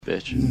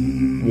Bitch.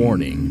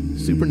 Warning: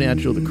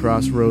 Supernatural: The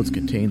Crossroads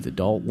contains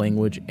adult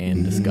language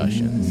and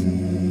discussions.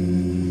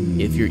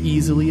 If you're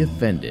easily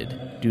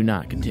offended, do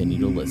not continue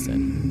to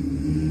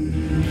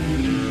listen.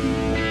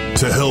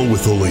 To hell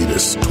with the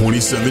latest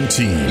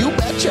 2017. You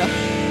betcha.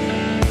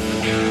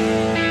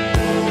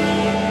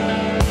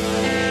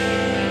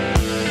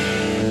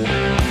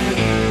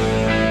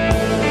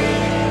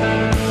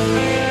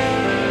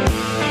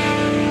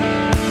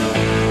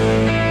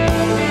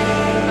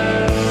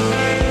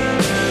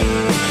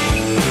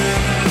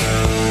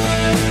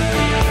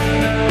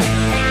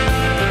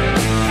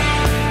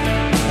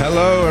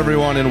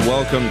 Everyone, and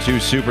welcome to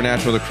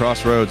Supernatural: The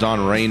Crossroads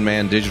on Rain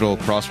Man Digital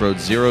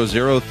Crossroads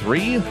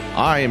 003.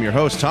 I am your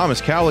host,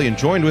 Thomas Cowley, and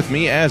joined with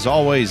me, as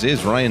always,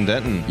 is Ryan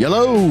Denton.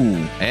 Hello.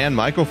 And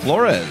Michael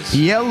Flores.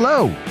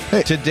 Hello.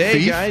 Hey, today,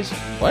 thief. Guys,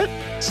 what?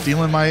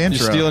 Stealing my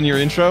intro. You're stealing your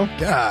intro?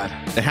 God.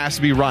 It has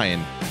to be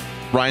Ryan.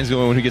 Ryan's the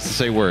only one who gets to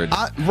say words.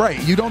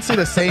 Right. You don't say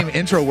the same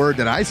intro word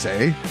that I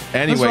say.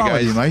 Anyway,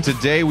 guys,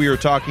 today we are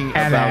talking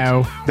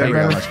about... There we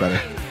go. Much better.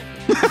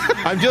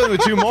 I'm dealing with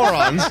two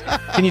morons.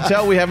 Can you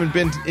tell we haven't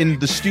been in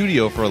the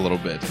studio for a little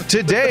bit?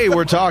 Today,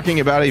 we're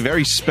talking about a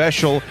very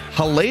special,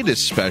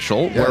 hiatus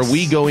special, where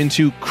we go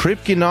into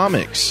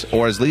Kripkenomics,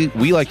 or as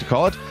we like to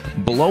call it,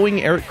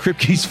 blowing Eric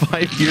Kripke's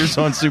 5 years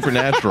on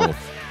Supernatural.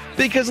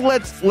 Because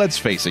let's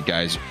face it,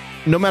 guys,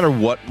 no matter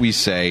what we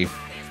say,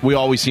 we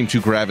always seem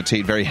to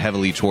gravitate very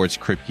heavily towards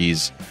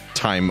Kripke's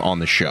time on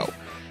the show,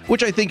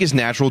 which I think is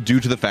natural due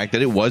to the fact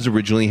that it was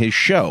originally his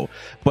show.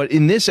 But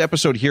in this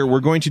episode here, we're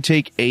going to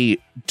take a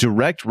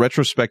direct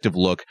retrospective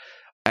look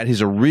at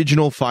his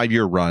original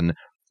 5-year run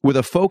with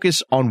a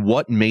focus on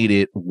what made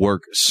it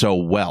work so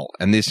well.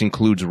 And this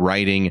includes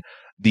writing,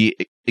 the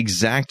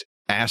exact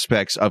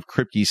aspects of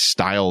Kripke's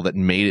style that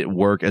made it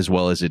work as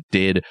well as it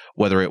did,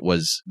 whether it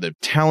was the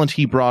talent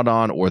he brought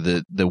on or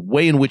the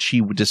way in which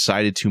he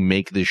decided to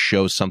make this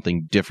show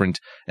something different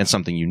and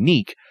something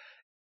unique.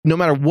 No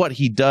matter what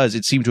he does,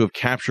 it seemed to have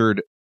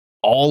captured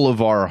all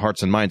of our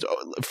hearts and minds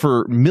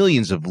for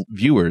millions of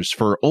viewers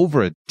for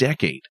over a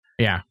decade.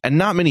 Yeah. And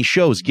not many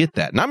shows get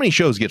that. Not many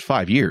shows get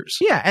 5 years.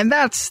 Yeah, and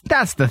that's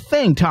the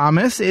thing,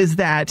 Thomas, is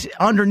that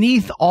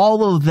underneath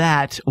all of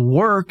that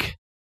work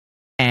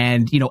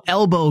and,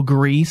 elbow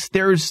grease,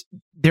 there's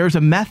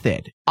a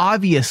method,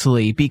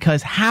 obviously,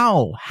 because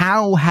how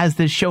has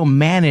this show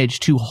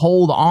managed to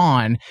hold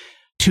on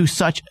to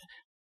such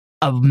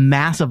a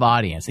massive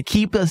audience to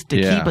keep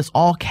us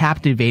all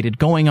captivated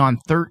going on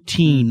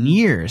 13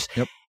 years.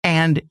 Yep.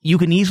 And you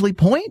can easily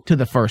point to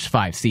the first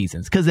 5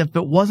 seasons, because if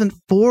it wasn't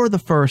for the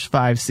first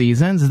 5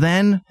 seasons,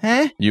 then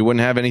you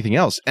wouldn't have anything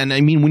else. And I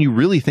mean, when you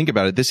really think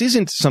about it, this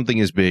isn't something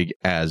as big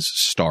as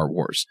Star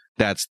Wars.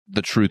 That's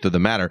the truth of the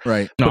matter.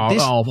 Right.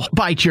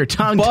 Bite your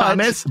tongue,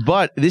 Thomas.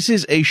 But this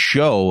is a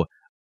show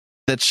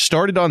that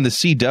started on the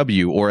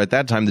CW, or at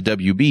that time the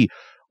WB,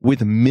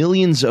 with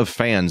millions of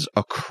fans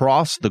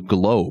across the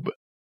globe.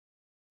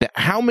 Now,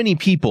 how many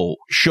people,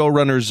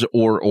 showrunners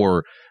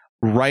or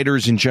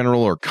writers in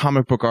general, or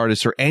comic book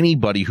artists, or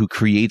anybody who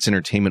creates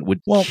entertainment would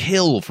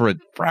kill for a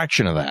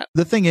fraction of that?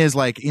 The thing is,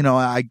 I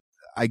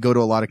go to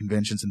a lot of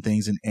conventions and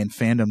things, and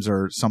fandoms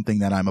are something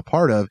that I'm a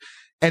part of.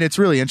 And it's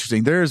really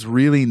interesting. There's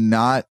really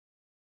not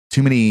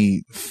too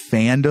many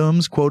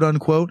fandoms, quote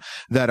unquote,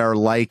 that are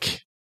like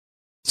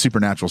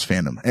Supernatural's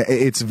fandom.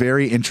 It's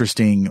very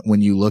interesting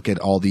when you look at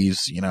all these,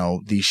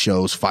 these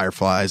shows,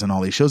 Fireflies and all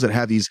these shows that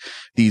have these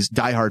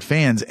diehard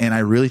fans. And I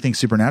really think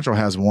Supernatural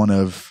has one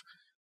of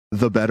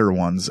the better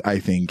ones, I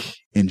think,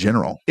 in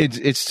general.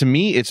 It's to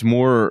me, it's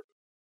more...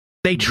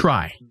 They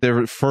try.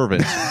 They're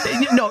fervent.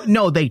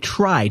 No, they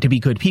try to be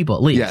good people,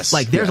 at least.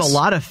 Yes. There's a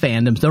lot of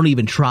fandoms that don't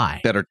even try.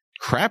 That are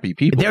crappy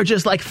people. They're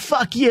just like,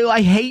 fuck you,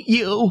 I hate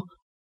you.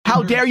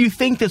 How dare you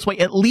think this way?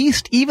 At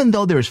least, even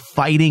though there's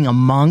fighting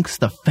amongst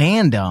the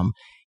fandom,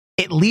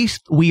 at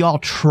least we all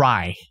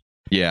try.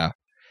 Yeah.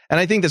 And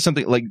I think that's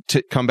something, like,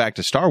 to come back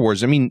to Star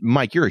Wars. I mean,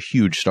 Mike, you're a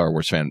huge Star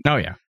Wars fan. Oh,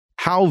 yeah.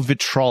 How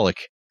vitriolic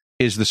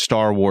is the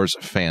Star Wars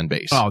fan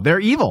base? Oh, they're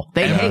evil.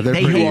 They hate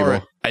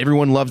evil.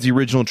 Everyone loves the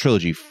original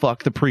trilogy.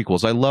 Fuck the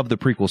prequels. I love the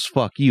prequels.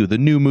 Fuck you. The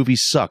new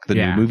movies suck. The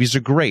new movies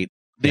are great.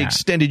 The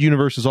extended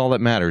universe is all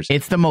that matters.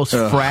 It's the most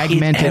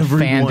fragmented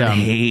everyone fandom.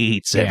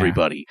 Hates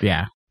everybody.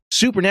 Yeah.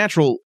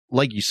 Supernatural,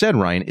 like you said,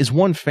 Ryan, is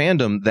one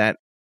fandom that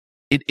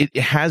it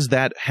has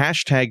that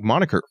hashtag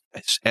moniker,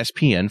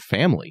 SPN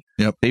family.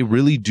 Yep. They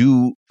really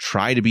do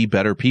try to be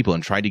better people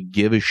and try to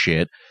give a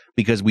shit,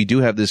 because we do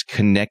have this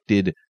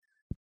connected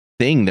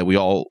thing that we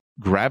all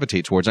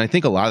gravitate towards. And I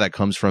think a lot of that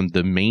comes from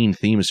the main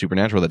theme of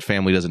Supernatural, that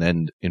family doesn't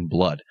end in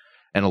blood.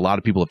 And a lot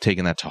of people have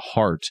taken that to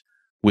heart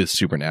with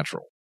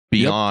Supernatural,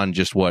 beyond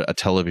just what a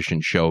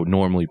television show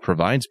normally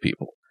provides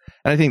people.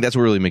 And I think that's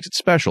what really makes it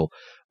special.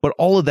 But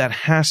all of that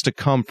has to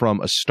come from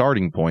a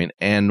starting point.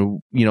 And,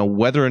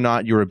 whether or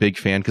not you're a big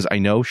fan, because I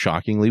know,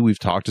 shockingly, we've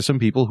talked to some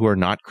people who are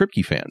not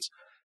Kripke fans.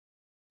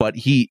 But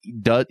he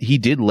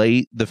did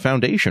lay the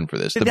foundation for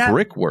this, the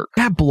brickwork.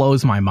 That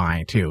blows my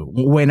mind, too.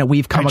 When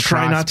we've come across people...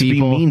 I try not to be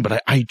mean,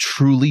 but I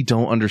truly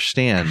don't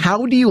understand.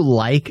 How do you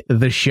like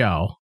the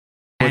show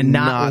and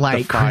not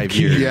like the 5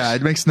 years. Yeah,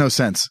 it makes no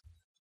sense.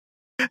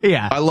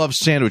 Yeah. I love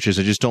sandwiches.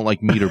 I just don't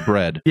like meat or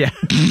bread. Yeah.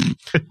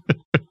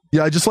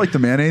 Yeah, I just like the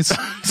mayonnaise.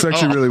 It's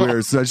actually really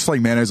weird. So I just like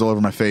mayonnaise all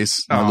over my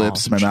face, my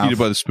lips, my mouth. Eat it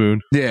by the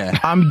spoon. Yeah.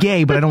 I'm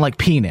gay, but I don't like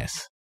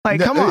penis.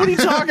 Like, come on. What are you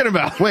talking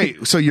about?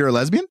 Wait, so you're a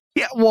lesbian?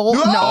 Yeah, well,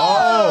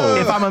 no.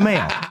 If I'm a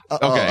male.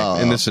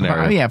 Okay, in this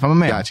scenario. Yeah, if I'm a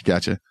male.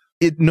 Gotcha.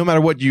 No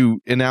matter what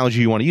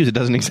analogy you want to use, it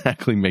doesn't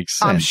exactly make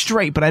sense. I'm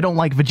straight, but I don't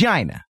like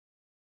vagina.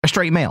 A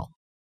straight male.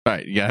 All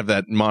right, you have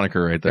that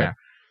moniker right there. Yeah.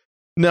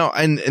 No,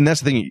 and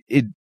that's the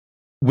thing.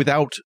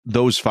 Without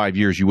those 5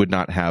 years, you would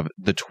not have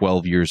the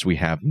 12 years we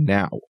have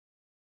now.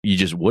 You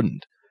just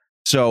wouldn't.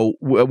 So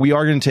we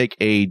are going to take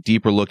a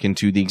deeper look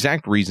into the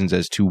exact reasons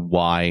as to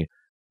why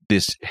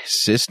this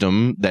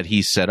system that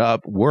he set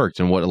up worked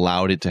and what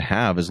allowed it to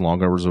have as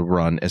long as a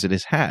run as it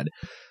has had.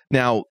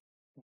 Now,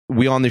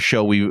 we on this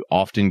show, we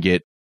often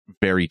get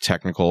very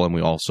technical, and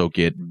we also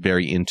get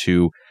very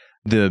into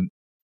the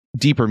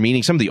deeper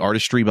meaning, some of the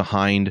artistry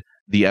behind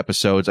the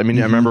episodes. I mean,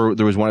 I remember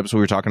there was one episode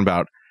we were talking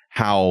about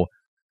how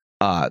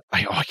I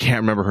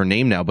can't remember her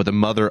name now, but the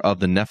mother of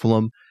the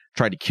Nephilim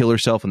tried to kill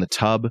herself in the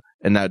tub,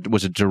 and that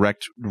was a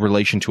direct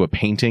relation to a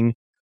painting.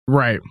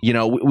 Right. You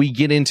know, we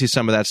get into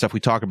some of that stuff. We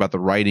talk about the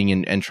writing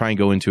and try and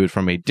go into it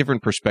from a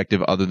different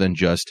perspective other than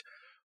just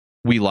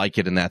we like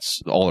it and that's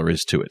all there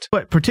is to it.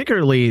 But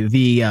particularly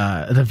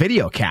the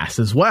video cast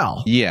as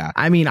well. Yeah.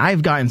 I mean,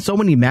 I've gotten so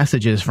many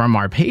messages from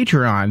our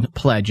Patreon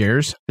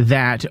pledgers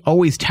that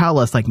always tell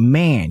us, like,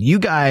 man, you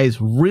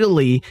guys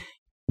really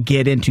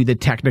get into the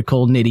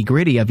technical nitty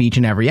gritty of each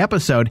and every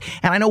episode.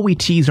 And I know we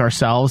tease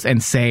ourselves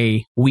and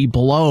say we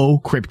blow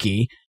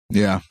Kripke.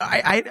 Yeah.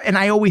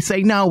 I always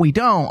say, no, we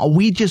don't.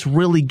 We just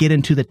really get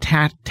into the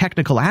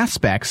technical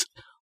aspects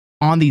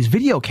on these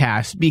video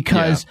casts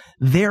because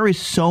there is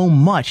so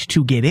much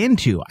to get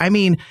into. I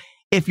mean,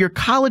 if your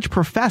college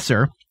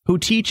professor who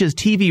teaches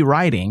TV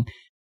writing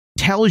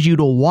tells you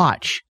to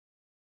watch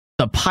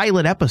the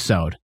pilot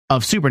episode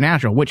of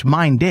Supernatural, which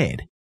mine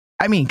did,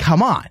 I mean,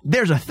 come on.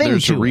 There's a thing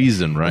There's to a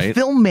reason, right?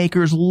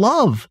 Filmmakers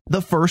love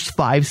the first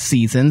 5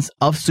 seasons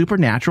of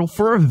Supernatural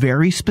for a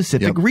very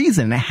specific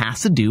reason. It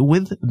has to do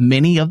with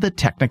many of the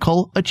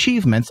technical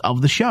achievements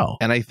of the show.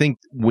 And I think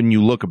when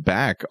you look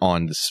back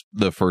on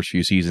the first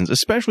few seasons,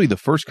 especially the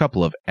first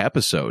couple of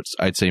episodes,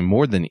 I'd say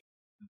more than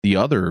the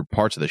other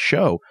parts of the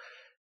show,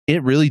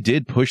 it really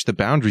did push the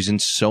boundaries in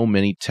so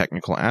many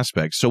technical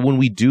aspects. So when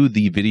we do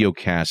the video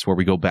cast where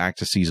we go back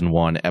to season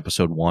 1,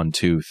 episode 1,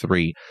 2,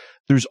 3,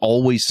 there's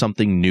always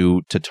something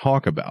new to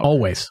talk about.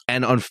 Always.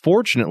 And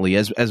unfortunately,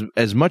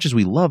 as much as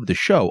we love the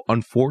show,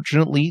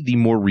 unfortunately, the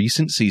more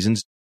recent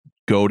seasons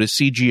go to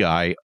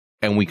CGI,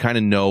 and we kind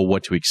of know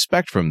what to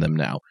expect from them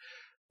now.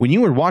 When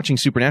you were watching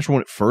Supernatural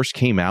when it first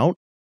came out,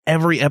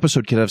 every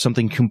episode could have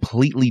something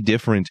completely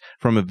different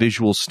from a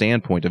visual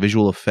standpoint, a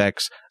visual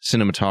effects,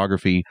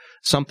 cinematography,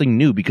 something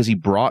new, because he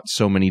brought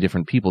so many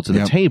different people to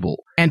the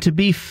table. And to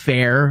be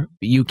fair,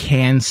 you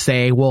can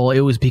say, well,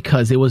 it was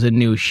because it was a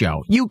new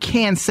show. You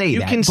can say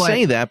that. You can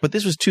say that, but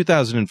this was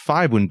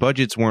 2005 when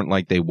budgets weren't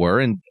like they were,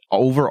 and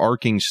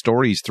overarching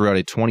stories throughout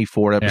a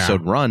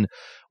 24-episode run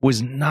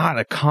was not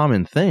a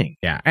common thing.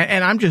 Yeah,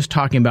 and I'm just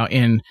talking about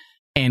in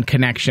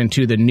connection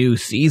to the new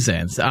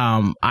seasons.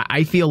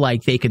 I feel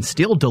like they can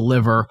still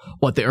deliver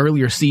what the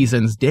earlier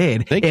seasons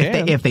did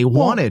if they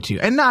wanted to.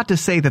 And not to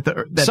say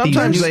that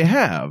sometimes they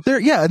have.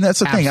 And that's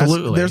the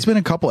thing. There's been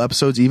a couple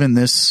episodes even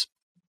this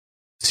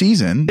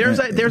season. There's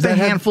a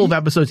handful of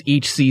episodes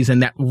each season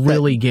that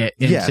really get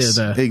into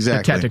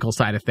the technical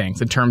side of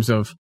things in terms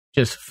of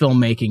just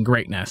filmmaking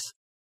greatness.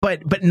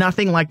 But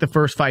nothing like the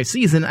first 5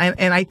 seasons.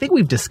 And I think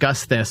we've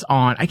discussed this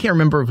on, I can't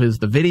remember if it was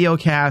the video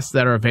casts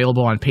that are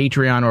available on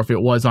Patreon or if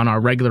it was on our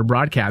regular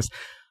broadcast.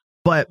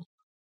 But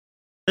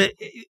I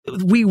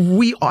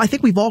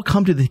think we've all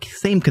come to the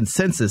same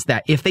consensus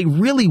that if they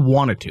really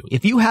wanted to,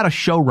 if you had a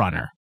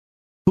showrunner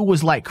who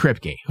was like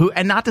Kripke,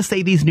 and not to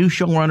say these new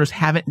showrunners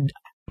haven't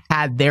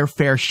had their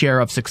fair share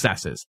of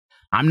successes.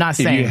 I'm not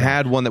saying if you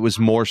had one that was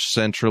more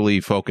centrally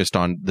focused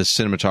on the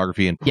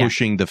cinematography and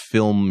pushing the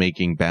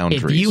filmmaking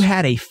boundaries. If you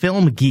had a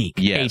film geek,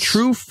 a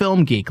true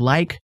film geek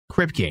like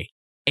Kripke,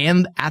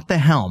 and at the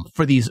helm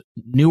for these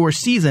newer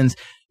seasons,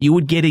 you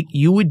would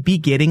be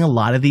getting a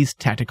lot of these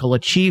technical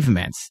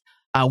achievements.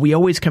 We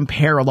always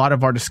compare a lot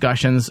of our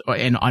discussions,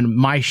 and on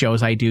my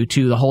shows I do,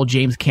 to the whole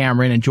James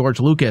Cameron and George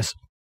Lucas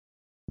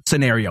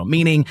scenario,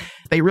 meaning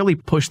they really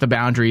push the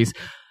boundaries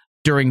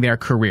during their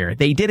career.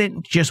 They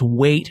didn't just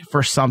wait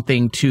for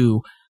something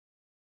to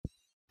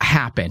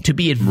happen, to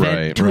be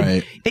invented.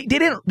 Right. They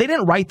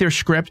didn't write their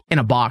script in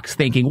a box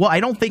thinking, well,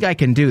 I don't think I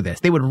can do this.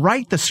 They would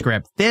write the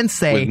script, then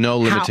say, with no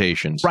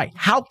limitations.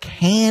 How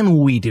can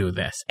we do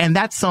this? And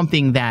that's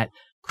something that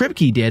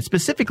Kripke did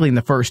specifically in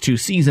the first 2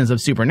 seasons of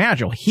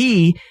Supernatural.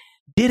 He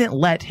didn't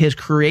let his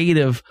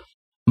creative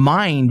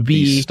mind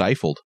be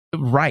stifled.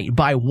 Right,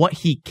 by what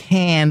he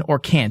can or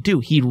can't do.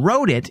 He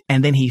wrote it,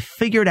 and then he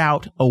figured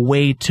out a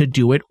way to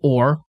do it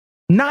or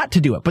not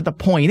to do it. But the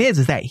point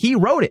is that he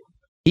wrote it.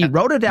 He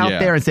wrote it out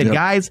there and said,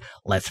 guys,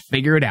 let's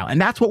figure it out.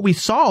 And that's what we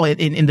saw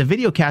in the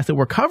video cast that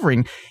we're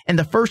covering. And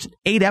the first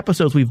 8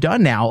 episodes we've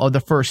done now of the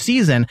first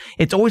season,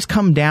 it's always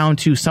come down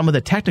to some of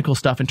the technical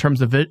stuff in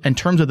terms of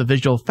the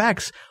visual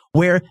effects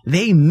where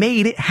they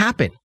made it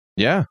happen.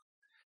 Yeah.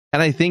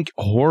 And I think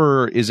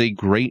horror is a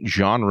great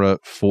genre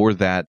for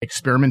that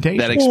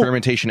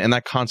experimentation and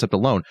that concept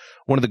alone.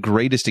 One of the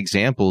greatest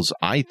examples,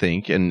 I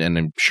think, and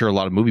I'm sure a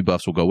lot of movie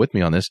buffs will go with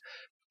me on this,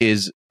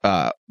 is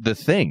The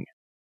Thing.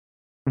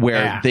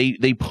 Where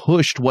they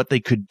pushed what they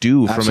could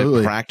do from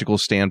a practical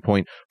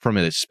standpoint, from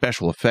a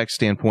special effects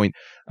standpoint.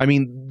 I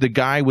mean, the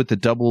guy with the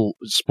double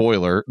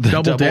amputee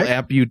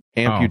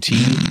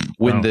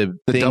when the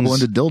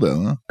double-ended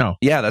dildo. Huh? Oh,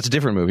 yeah, that's a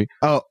different movie.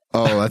 Oh,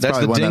 that's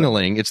the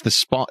Ding-a-ling. It's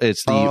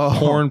the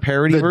porn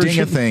parody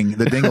version.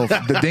 The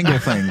dingle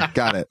thing.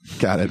 Got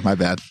it. My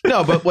bad.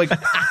 No, but like.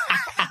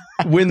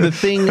 When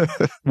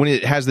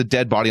it has the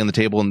dead body on the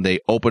table and they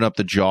open up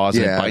the jaws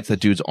and it bites that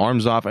dude's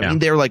arms off. I mean,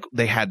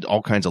 they had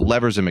all kinds of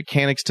levers and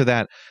mechanics to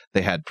that.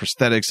 They had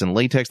prosthetics and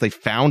latex. They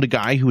found a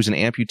guy who was an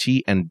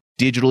amputee and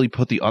digitally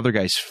put the other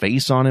guy's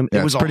face on him.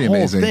 It was a whole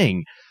amazing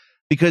thing.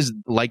 Because,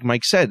 like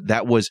Mike said,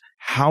 that was,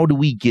 how do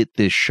we get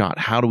this shot?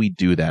 How do we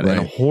do that? Right.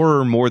 And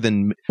horror, more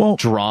than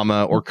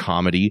drama or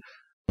comedy,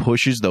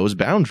 pushes those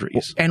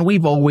boundaries. And we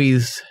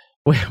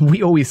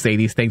always say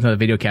these things on the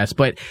video cast,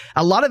 but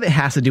a lot of it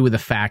has to do with the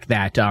fact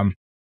that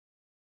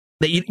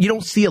that you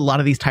don't see a lot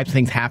of these types of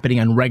things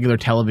happening on regular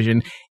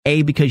television,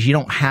 because you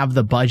don't have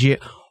the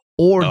budget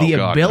or the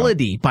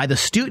ability by the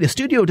studio. The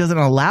studio doesn't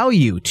allow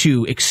you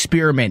to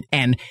experiment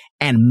and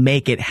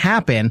make it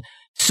happen.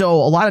 So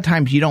a lot of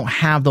times you don't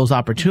have those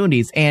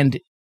opportunities. And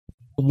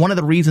one of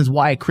the reasons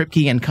why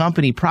Kripke and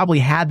company probably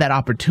had that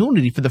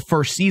opportunity for the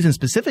first season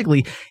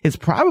specifically is it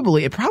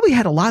probably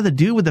had a lot to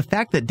do with the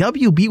fact that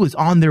WB was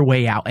on their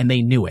way out and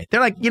they knew it. They're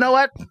like, you know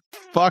what?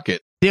 Fuck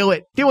it. Do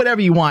it. Do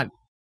whatever you want.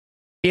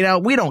 We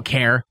don't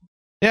care.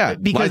 Yeah.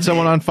 Light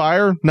someone on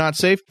fire, not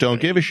safe, don't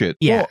give a shit.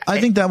 Yeah. Well,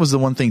 I think that was the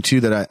one thing too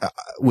that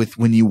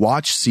when you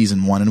watch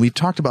season 1, and we've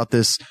talked about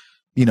this,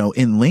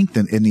 in length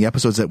in the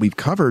episodes that we've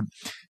covered,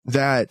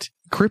 that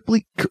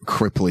Ripley's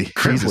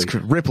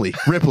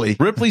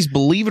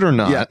Believe It or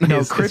Not. Yeah, no,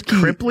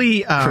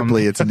 Kripke,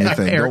 it's a new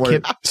thing. Don't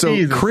worry. So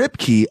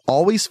Kripke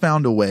always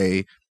found a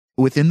way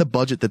within the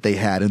budget that they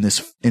had in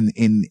this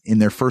in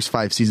their first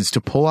 5 seasons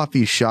to pull off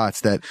these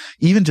shots that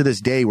even to this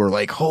day we're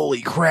like,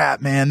 holy crap,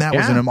 man, that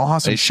was an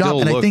awesome shot.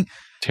 And I think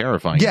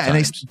terrifying. Yeah, and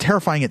it's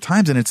terrifying at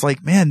times. And it's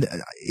like, man,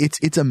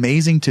 it's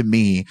amazing to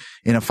me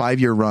in a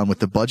 5-year run with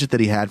the budget that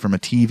he had from a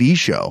TV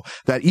show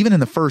that even in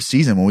the first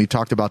season, when we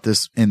talked about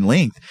this in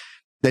length,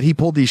 that he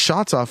pulled these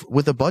shots off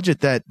with a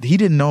budget that he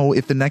didn't know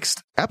if the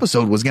next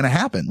episode was going to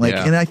happen.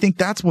 And I think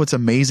that's what's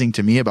amazing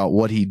to me about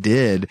what he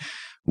did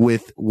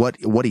with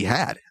what he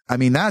had. I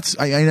mean,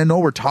 I know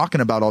we're talking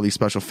about all these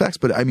special effects,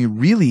 but I mean,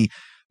 really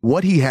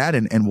what he had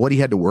and what he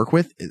had to work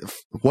with,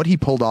 what he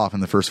pulled off in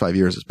the first 5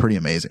 years is pretty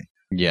amazing.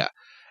 Yeah.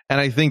 And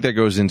I think that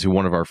goes into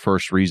one of our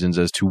first reasons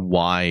as to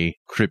why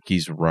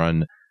Kripke's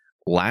run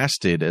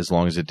lasted as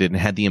long as it did and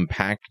had the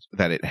impact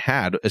that it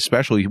had,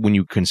 especially when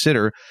you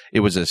consider it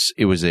was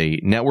a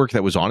network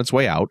that was on its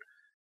way out.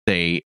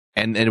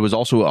 And it was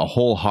also a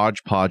whole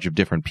hodgepodge of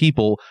different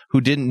people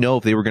who didn't know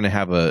if they were going to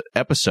have a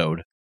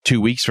episode 2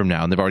 weeks from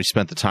now, and they've already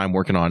spent the time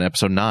working on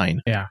episode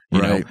 9. Yeah.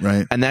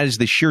 Right. And that is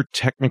the sheer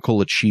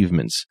technical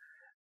achievements.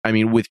 I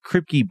mean, with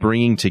Kripke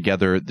bringing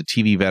together the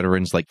TV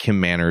veterans like Kim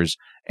Manners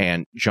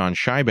and John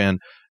Scheiban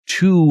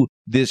to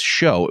this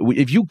show,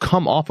 if you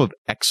come off of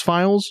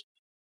X-Files,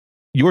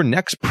 your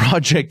next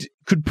project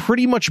could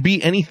pretty much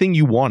be anything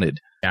you wanted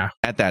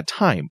at that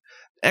time.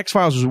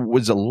 X-Files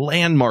was a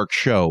landmark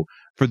show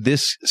for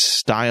this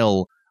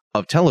style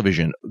of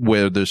television,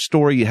 where the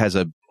story has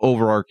a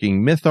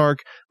overarching myth arc,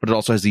 but it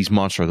also has these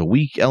Monster of the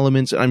Week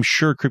elements. And I'm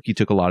sure Kripke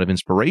took a lot of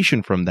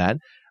inspiration from that.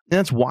 And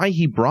that's why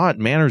he brought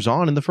Manners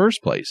on in the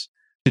first place,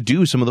 to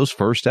do some of those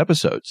first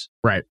episodes.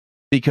 Right.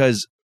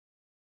 Because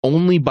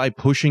only by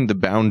pushing the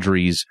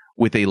boundaries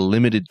with a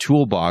limited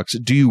toolbox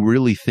do you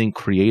really think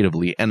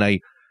creatively. And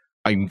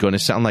I'm going to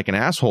sound like an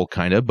asshole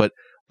kind of, but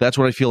that's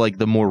what I feel like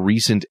the more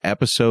recent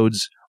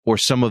episodes or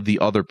some of the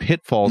other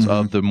pitfalls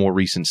of the more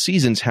recent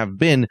seasons have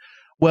been.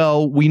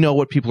 Well, we know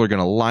what people are going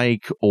to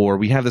like, or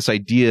we have this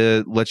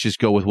idea, let's just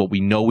go with what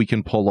we know we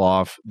can pull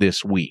off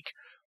this week.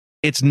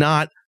 It's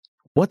not,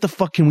 what the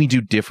fuck can we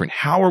do different?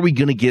 How are we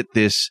going to get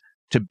this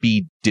to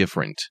be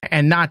different?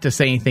 And not to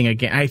say anything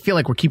again, I feel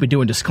like we're keeping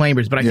doing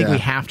disclaimers, but I think we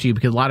have to,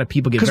 because a lot of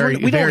people get very...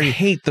 we don't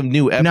hate the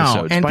new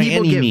episodes. No, and by people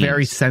any get means.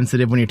 very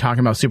sensitive when you're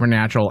talking about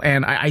Supernatural,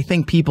 and I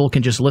think people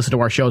can just listen to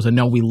our shows and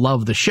know we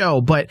love the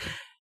show, but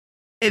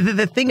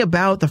the thing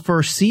about the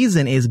first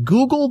season is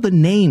Google the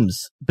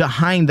names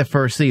behind the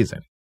first season.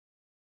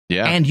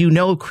 Yeah. And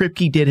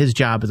Kripke did his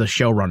job as a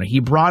showrunner.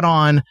 He brought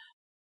on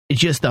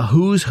just the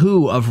who's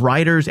who of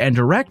writers and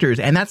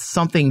directors, and that's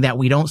something that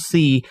we don't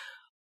see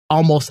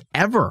almost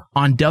ever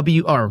on not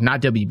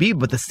WB,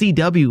 but the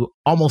CW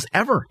almost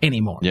ever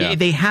anymore. Yeah.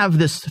 They have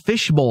this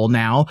fishbowl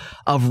now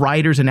of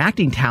writers and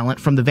acting talent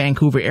from the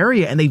Vancouver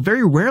area, and they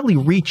very rarely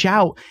reach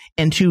out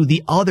into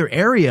the other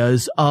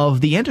areas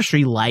of the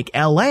industry like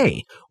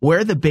LA,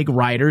 where the big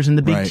writers and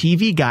the big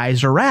TV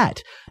guys are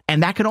at.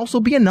 And that could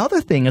also be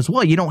another thing as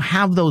well. You don't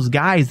have those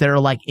guys that are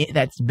like,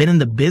 that's been in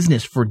the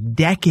business for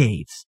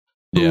decades,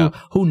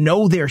 who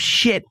know their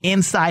shit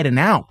inside and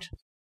out.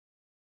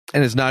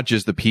 And it's not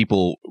just the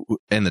people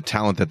and the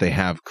talent that they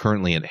have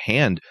currently at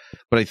hand,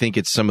 but I think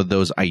it's some of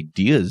those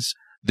ideas.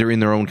 They're in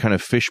their own kind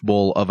of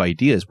fishbowl of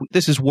ideas.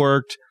 This has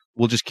worked.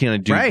 We'll just kind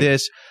of do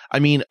this. I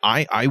mean,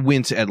 I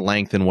went at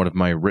length in one of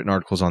my written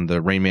articles on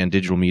the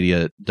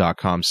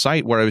RainmanDigitalMedia.com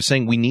site where I was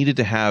saying we needed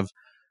to have,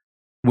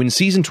 when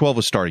season 12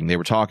 was starting, they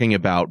were talking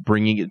about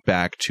bringing it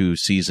back to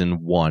season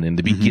 1 in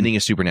the beginning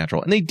of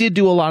Supernatural. And they did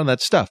do a lot of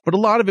that stuff, but a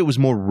lot of it was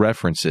more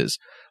references,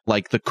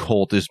 like the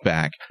cult is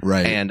back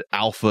and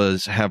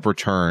alphas have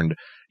returned,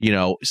 you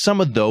know, some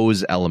of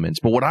those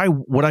elements. But what I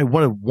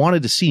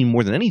wanted to see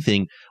more than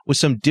anything was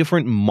some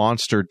different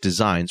monster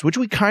designs, which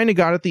we kind of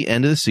got at the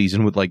end of the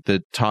season with like the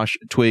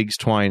Twigs,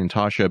 Twine, and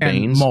Tasha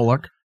Baines.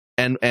 Moloch.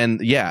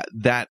 And yeah,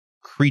 that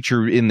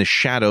creature in the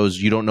shadows,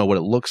 you don't know what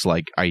it looks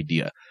like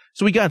idea.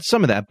 So we got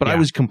some of that, but I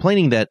was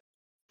complaining that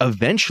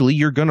eventually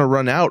you're going to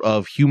run out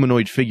of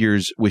humanoid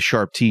figures with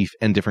sharp teeth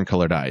and different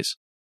colored eyes.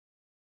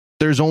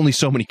 There's only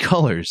so many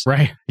colors.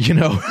 Right. You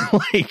know,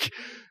 like,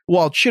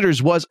 while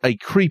Chitters was a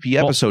creepy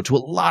episode to a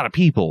lot of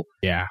people.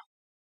 Yeah.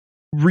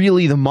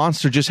 Really, the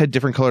monster just had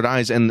different colored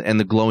eyes and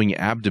the glowing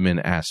abdomen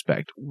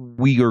aspect.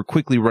 We are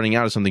quickly running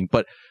out of something.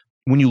 But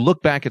when you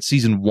look back at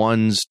season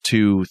 1s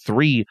to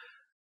 3,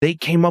 they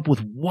came up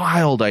with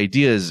wild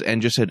ideas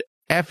and just said,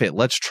 F it,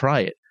 let's try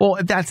it. Well,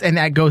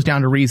 that goes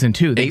down to reason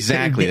too. They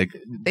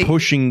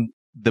pushing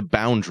the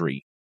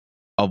boundary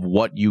of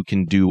what you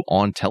can do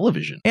on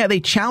television. Yeah, they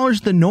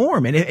challenged the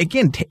norm. And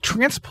again,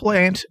 transport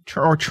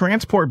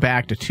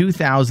back to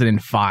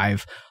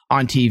 2005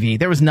 on TV.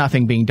 There was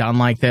nothing being done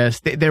like this.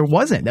 There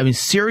wasn't. I mean,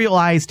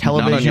 serialized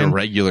television. Not on your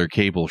regular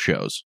cable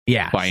shows.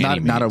 Yeah.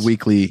 Not a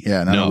weekly,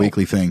 a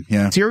weekly thing.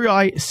 Yeah.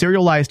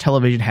 Serialized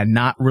television had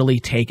not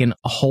really taken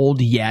a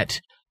hold yet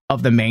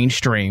of the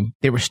mainstream.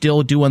 They were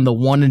still doing the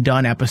one and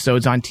done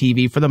episodes on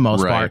TV for the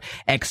most part,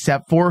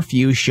 except for a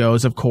few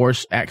shows. Of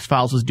course,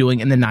 X-Files was doing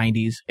in the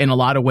 90s. In a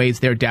lot of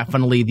ways, they're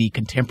definitely the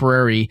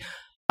contemporary,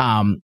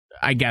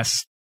 I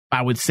guess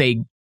I would say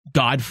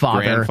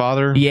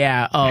grandfather,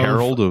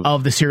 herald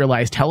of the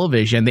serialized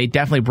television. They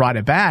definitely brought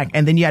it back.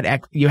 And then you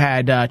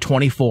had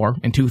 24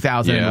 in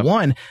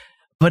 2001. Yeah.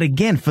 But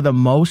again, for the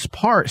most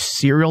part,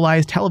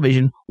 serialized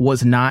television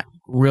was not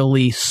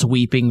really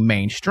sweeping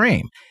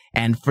mainstream.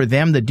 And for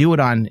them to do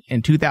it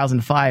in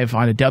 2005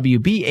 on a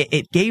WB,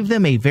 it gave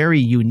them a very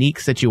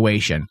unique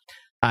situation.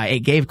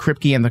 It gave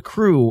Kripke and the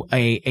crew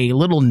a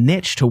little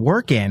niche to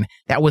work in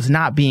that was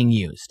not being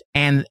used.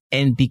 And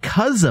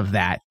because of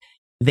that,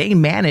 they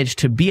managed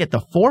to be at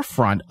the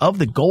forefront of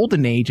the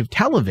golden age of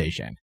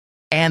television.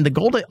 And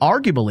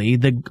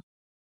arguably, the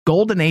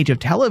golden age of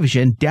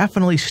television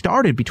definitely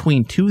started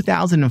between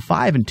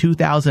 2005 and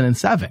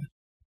 2007.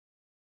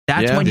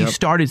 That's when you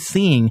started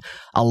seeing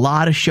a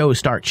lot of shows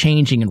start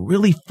changing and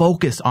really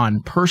focus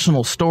on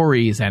personal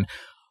stories and,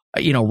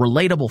 you know,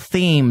 relatable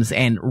themes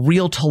and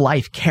real to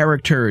life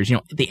characters, you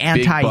know, the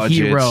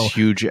anti-hero.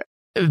 Big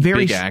budgets,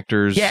 big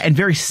actors. Yeah, and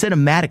very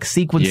cinematic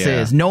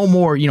sequences. Yeah. No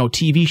more, you know,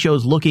 TV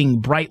shows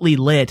looking brightly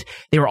lit.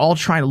 They were all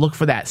trying to look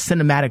for that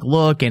cinematic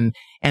look, and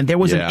there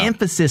was an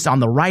emphasis on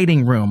the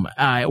writing room,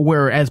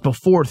 whereas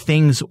before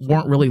things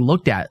weren't really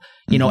looked at,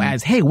 you know,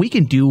 as, hey, we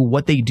can do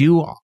what they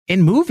do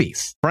in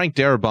movies. Frank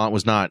Darabont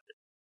was not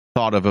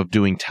thought of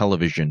doing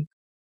television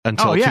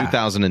until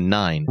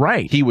 2009.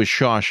 Right. He was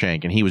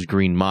Shawshank and he was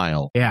Green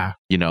Mile. Yeah.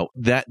 You know,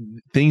 that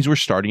things were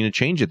starting to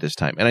change at this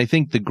time. And I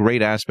think the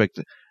great aspect,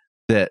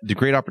 the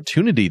great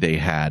opportunity they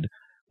had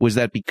was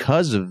that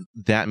because of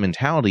that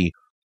mentality,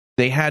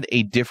 they had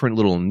a different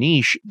little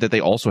niche that they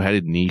also had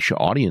a niche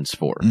audience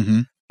for.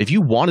 Mm-hmm. If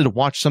you wanted to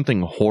watch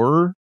something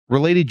horror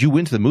related, you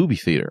went to the movie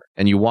theater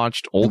and you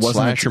watched old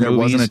slasher movies. It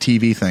wasn't a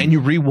TV thing. And you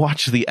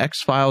rewatched the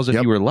X-Files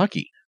if you were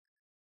lucky.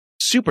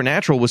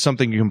 Supernatural was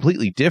something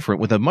completely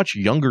different with a much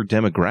younger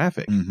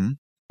demographic. Mm-hmm.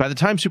 By the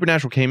time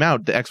Supernatural came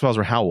out, the X-Files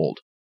were how old?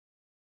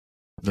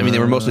 I mean, they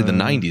were mostly the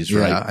 90s,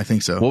 right? Yeah, I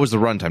think so. What was the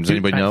runtime? Does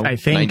anybody know? I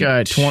think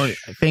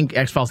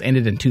X-Files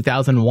ended in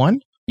 2001,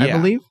 I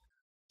believe.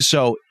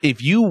 So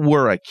if you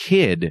were a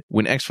kid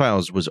when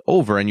X-Files was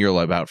over and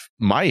you're about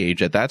my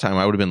age at that time,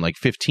 I would have been like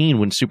 15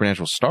 when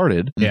Supernatural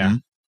started. Yeah.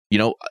 You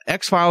know,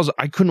 X-Files,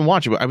 I couldn't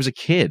watch it. I was a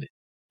kid.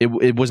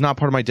 It was not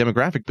part of my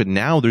demographic, but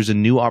now there's a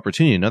new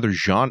opportunity, another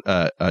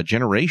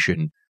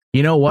generation.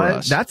 You know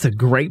what? That's a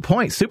great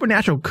point.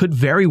 Supernatural could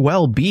very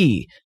well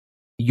be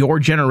your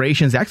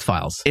generation's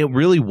X-Files. It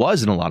really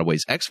was in a lot of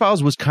ways.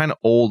 X-Files was kind of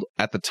old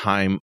at the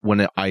time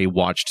when I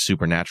watched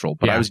Supernatural,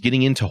 but I was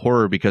getting into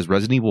horror because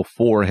Resident Evil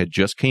 4 had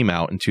just came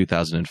out in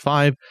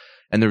 2005,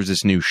 and there was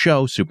this new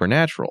show,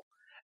 Supernatural.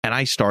 And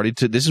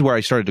this is where I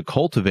started to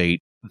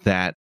cultivate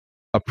that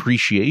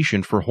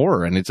appreciation for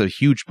horror, and it's a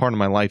huge part of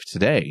my life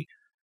today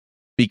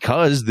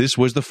because this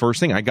was the first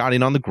thing I got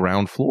in on the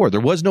ground floor. There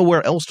was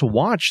nowhere else to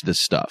watch this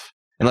stuff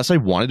unless I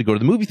wanted to go to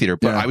the movie theater,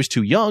 but I was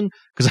too young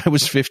because I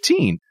was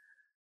 15.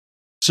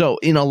 So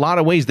in a lot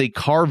of ways, they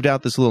carved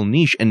out this little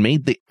niche and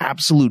made the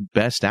absolute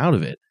best out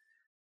of it.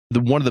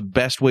 One of the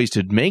best ways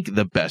to make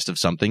the best of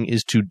something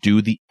is to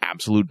do the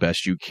absolute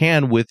best you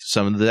can with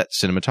some of that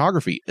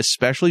cinematography,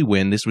 especially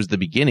when this was the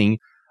beginning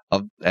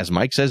of, as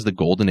Mike says, the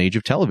golden age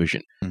of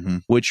television,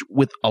 which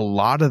with a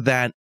lot of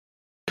that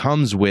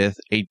comes with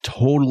a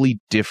totally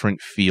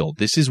different feel.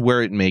 This is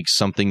where it makes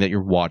something that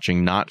you're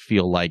watching not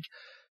feel like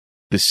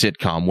the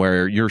sitcom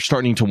where you're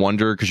starting to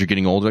wonder because you're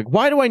getting older, like,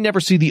 why do I never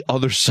see the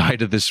other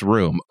side of this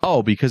room?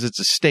 Oh, because it's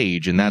a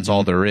stage and that's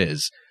all there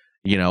is.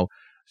 You know,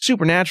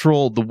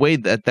 Supernatural, the way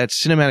that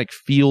cinematic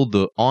feel,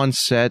 the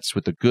onsets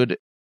with the good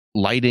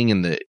lighting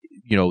and the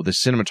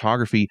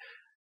cinematography,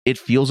 it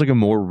feels like a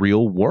more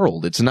real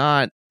world. It's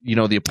not,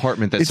 the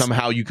apartment that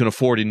somehow you can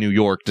afford in New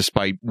York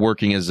despite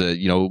working as a,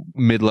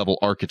 mid-level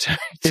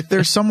architect. If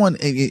there's someone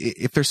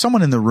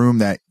in the room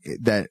that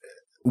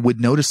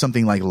would notice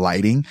something like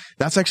lighting,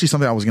 that's actually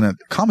something I was going to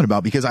comment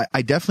about, because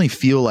I definitely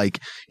feel like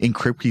in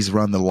Kripke's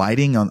run, the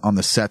lighting on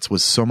the sets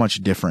was so much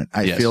different.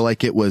 I feel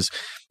like it was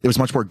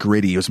much more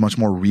gritty. It was much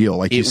more real.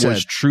 Like you said, it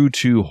was true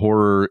to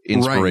horror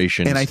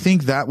inspiration. Right. And I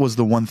think that was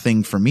the one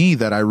thing for me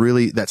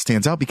that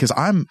stands out, because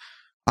I'm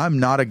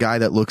not a guy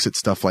that looks at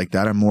stuff like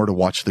that. I'm more to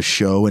watch the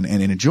show and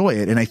enjoy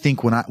it. And I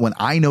think when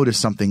I notice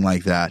something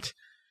like that,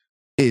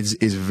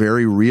 is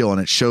very real, and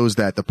it shows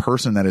that the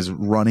person that is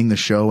running the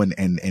show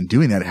and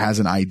doing that has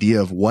an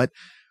idea of what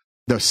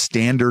the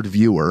standard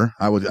viewer,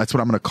 that's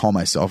what I'm going to call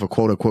myself, a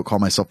quote unquote call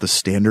myself the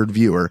standard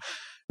viewer,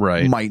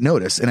 right, might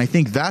notice. And I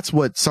think that's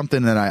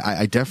something that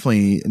I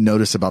definitely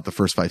notice about the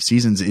first 5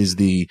 seasons is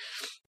the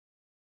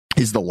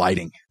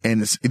lighting.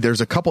 And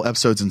there's a couple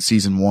episodes in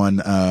season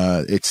 1.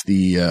 It's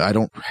the,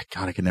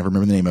 I can never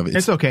remember the name of it.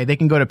 It's okay. They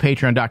can go to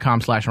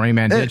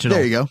patreon.com/Rayman Digital.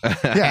 There you go.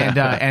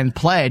 Yeah. And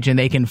pledge, and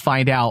they can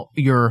find out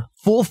your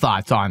full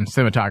thoughts on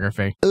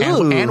cinematography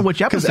and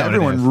which episode. Because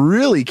everyone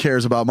really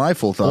cares about my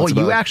full thoughts.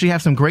 Well, you actually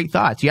have some great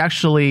thoughts. You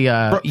actually,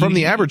 from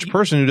the average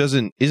person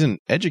who isn't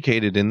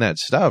educated in that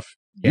stuff,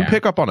 you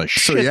pick up on a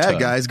shit. So yeah,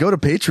 guys, go to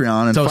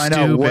Patreon and find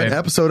out what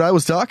episode I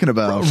was talking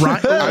about.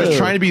 I was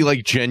trying to be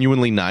like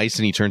genuinely nice,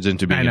 and he turns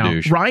into being a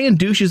douche. Ryan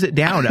douches it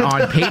down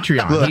on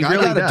Patreon. Look, he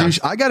really does.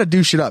 I gotta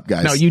douche it up,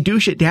 guys. No, you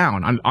douche it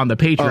down on the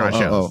Patreon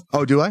shows.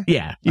 Oh, do I?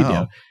 Yeah, you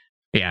do.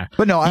 Yeah.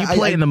 But no, you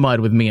play in the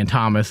mud with me and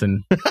Thomas,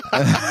 and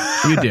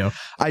you do.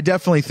 I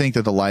definitely think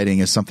that the lighting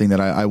is something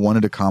that I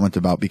wanted to comment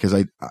about, because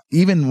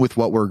even with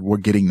what we're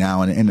getting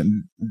now,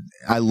 and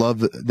I love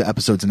the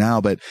episodes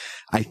now, but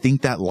I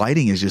think that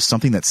lighting is just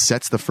something that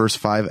sets the first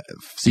 5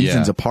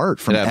 seasons apart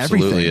from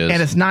everything. Is. And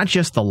it's not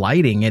just the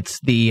lighting, it's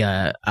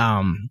the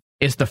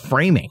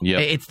framing.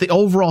 Yep. It's the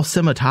overall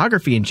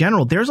cinematography in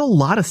general. There's a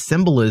lot of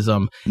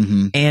symbolism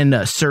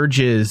in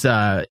Serge's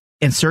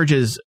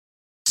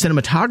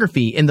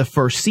cinematography in the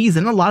first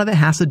season. A lot of it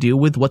has to do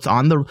with what's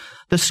on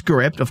the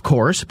script, of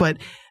course, but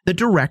the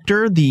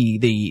director,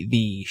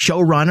 the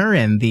showrunner,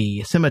 and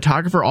the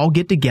cinematographer all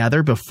get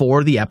together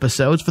before the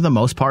episodes, for the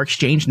most part,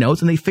 exchange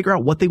notes, and they figure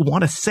out what they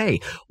want to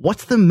say.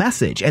 What's the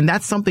message? And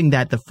that's something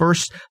that the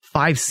first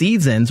 5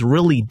 seasons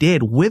really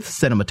did with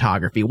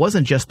cinematography. It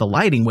wasn't just the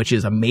lighting, which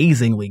is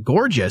amazingly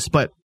gorgeous,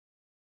 but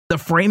the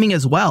framing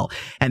as well.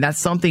 And that's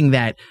something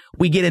that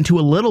we get into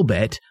a little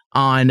bit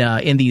on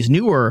in these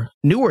newer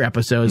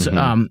episodes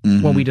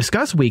when we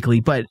discuss weekly.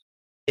 But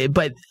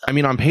I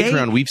mean, on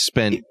Patreon, we've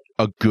spent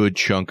a good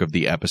chunk of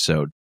the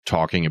episode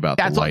talking about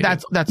the lighting.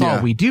 That's all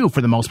we do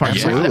for the most part.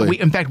 Absolutely.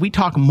 In fact, we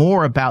talk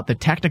more about the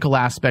technical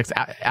aspects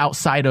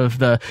outside of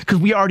because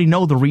we already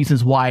know the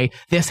reasons why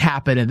this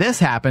happened and this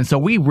happened. So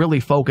we really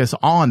focus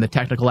on the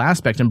technical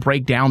aspects and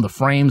break down the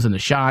frames and the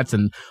shots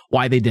and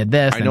why they did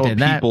this. I know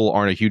people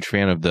aren't a huge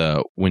fan of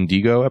the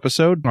Wendigo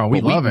episode. Oh,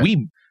 we love it.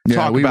 We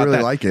talk about really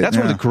that. Like it. That's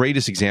one of the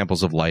greatest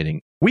examples of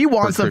lighting. We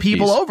want some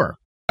people over.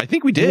 I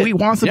think we did. We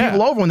want some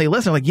people over when they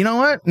listen. Like, you know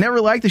what?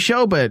 Never liked the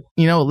show, but,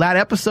 that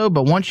episode.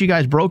 But once you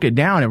guys broke it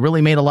down, it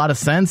really made a lot of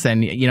sense.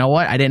 And you know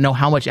what? I didn't know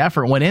how much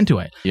effort went into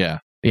it. Yeah.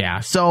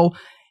 Yeah. So,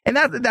 and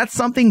that's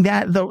something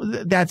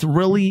that's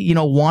really,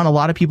 won a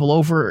lot of people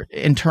over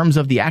in terms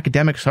of the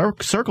academic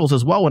circles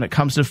as well when it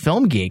comes to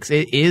film geeks.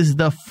 It is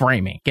the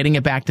framing. Getting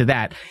it back to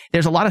that.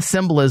 There's a lot of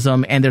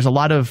symbolism and there's a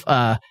lot of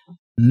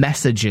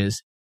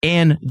messages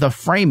in the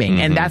framing.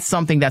 And that's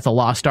something that's a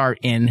lost art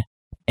in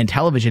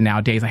television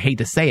nowadays. I hate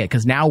to say it,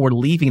 because now we're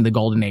leaving the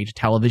golden age of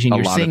television.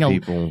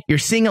 You're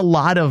seeing a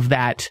lot of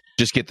that.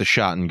 Just get the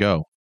shot and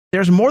go.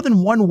 There's more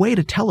than one way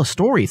to tell a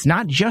story. It's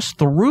not just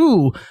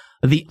through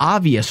the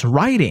obvious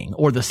writing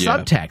or the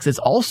subtext. It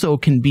also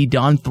can be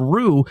done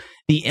through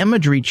the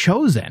imagery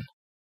chosen.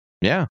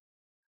 Yeah.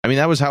 I mean,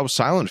 that was how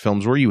silent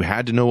films were. You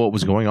had to know what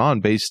was going on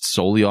based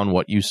solely on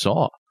what you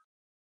saw.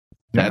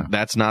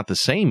 That's not the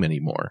same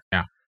anymore.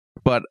 Yeah.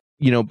 But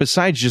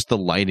besides just the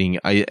lighting,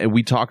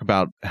 we talk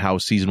about how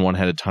season 1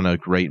 had a ton of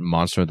great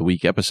Monster of the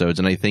Week episodes,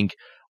 and I think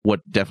what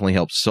definitely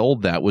helped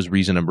sold that was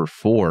reason number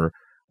 4,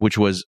 which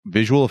was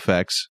visual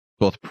effects,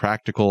 both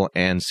practical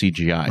and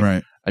CGI.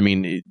 Right. I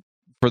mean,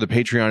 for the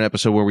Patreon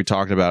episode where we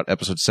talked about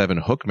episode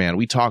 7, Hookman,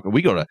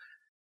 we go to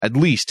at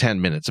least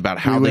 10 minutes about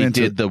how they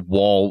did the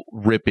wall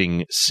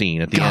ripping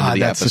scene at the end of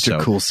the episode.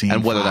 Such a cool scene.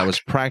 And whether that was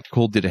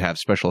practical, did it have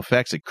special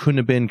effects? It couldn't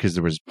have been because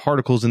there was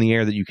particles in the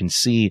air that you can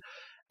see,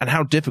 and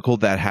how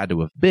difficult that had to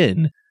have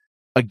been,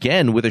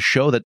 again, with a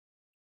show that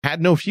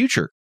had no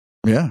future.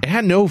 Yeah. It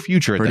had no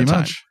future at that time.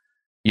 Much.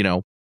 You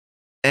know?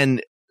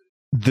 And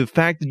the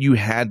fact that you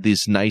had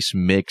this nice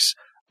mix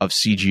of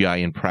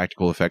CGI and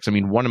practical effects. I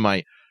mean, one of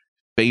my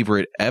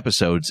favorite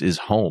episodes is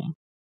Home.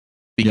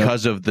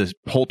 Because of the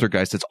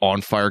poltergeist that's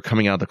on fire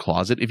coming out of the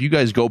closet. If you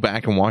guys go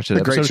back and watch that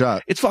episode, great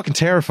shot. It's fucking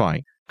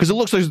terrifying because it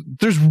looks like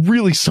there's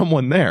really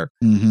someone there.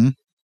 Mm-hmm.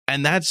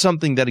 And that's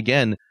something that,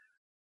 again,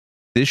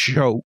 this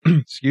show,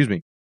 excuse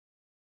me,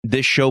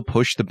 this show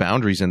pushed the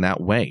boundaries in that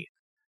way.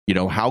 You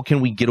know, how can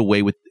we get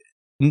away with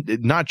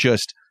not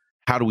just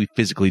how do we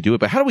physically do it,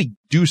 but how do we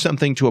do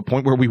something to a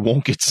point where we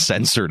won't get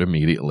censored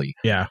immediately?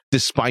 Yeah.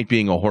 Despite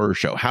being a horror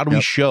show. How do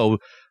we show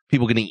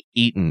people getting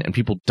eaten and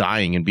people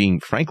dying and being,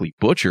 frankly,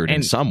 butchered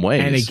in some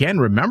ways? And again,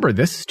 remember,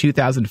 this is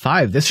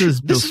 2005. This is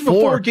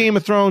before Game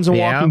of Thrones and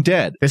Walking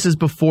Dead. This is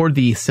before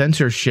the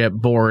censorship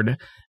board,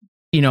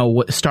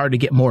 started to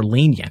get more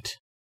lenient.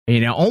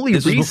 Only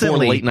this recently, was before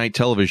late night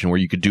television where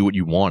you could do what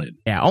you wanted.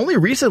 Yeah, only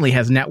recently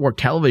has network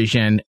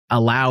television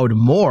allowed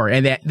more,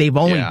 and that they've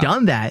only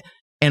done that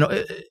and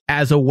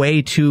as a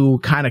way to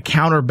kind of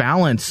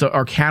counterbalance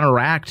or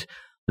counteract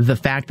the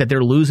fact that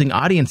they're losing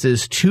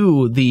audiences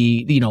to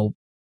the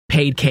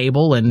paid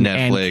cable and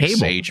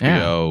Netflix, and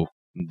cable. HBO,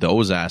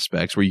 those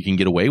aspects where you can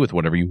get away with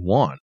whatever you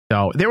want.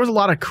 So there was a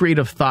lot of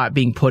creative thought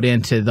being put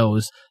into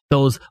those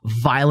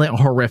violent,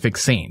 horrific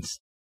scenes.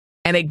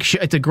 And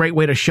it's a great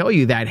way to show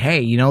you that,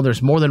 hey,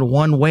 there's more than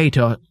one way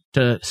to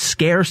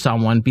scare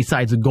someone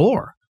besides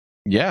gore.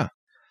 Yeah.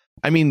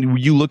 I mean,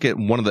 you look at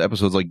one of the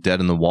episodes like Dead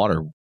in the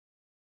Water,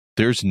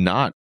 there's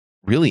not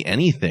really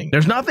anything.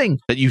 There's nothing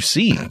that you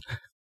see.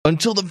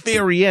 Until the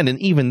very end,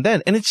 and even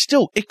then, and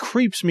it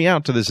creeps me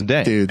out to this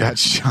day. Dude, that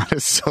shot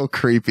is so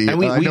creepy.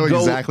 And I know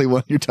exactly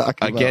what you're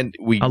talking about. Again,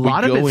 we a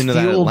lot go of it's into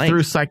fueled that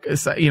through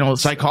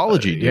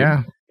psychology. Dude.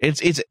 Yeah,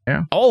 it's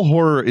all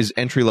horror is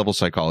entry level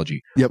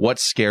psychology. Yep. What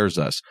scares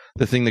us?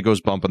 The thing that goes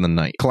bump in the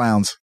night.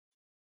 Clowns.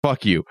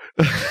 Fuck you.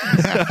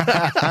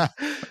 The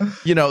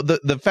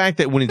fact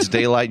that when it's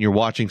daylight and you're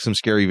watching some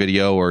scary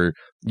video or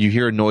you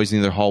hear a noise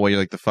in the hallway, you're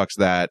like, the fuck's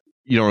that?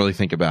 You don't really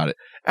think about it.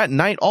 At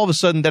night, all of a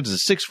sudden, that is a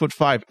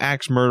 6'5"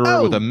 axe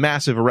murderer with a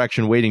massive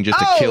erection waiting just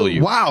to kill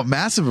you. Wow,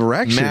 massive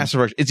erection.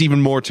 Massive erection. It's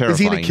even more terrifying. Is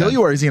he going to kill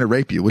you or is he going to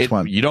rape you? Which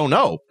one? You don't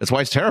know. That's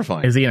why it's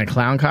terrifying. Is he in a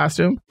clown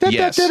costume?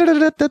 Yes.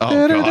 Oh,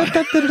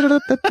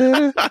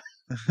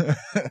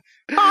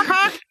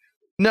 God.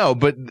 No,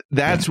 but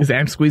that's... Is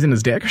Am squeezing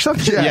his dick or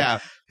something? Yeah.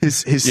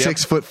 His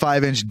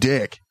 6'5"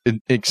 dick.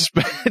 It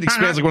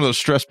expands like one of those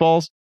stress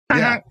balls.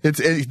 Yeah,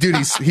 dude.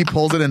 He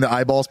pulls it and the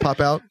eyeballs pop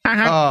out.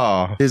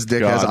 Oh, his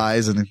dick has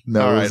eyes and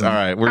nose. All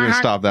right. We're gonna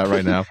stop that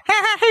right now.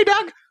 Hey,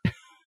 Doug.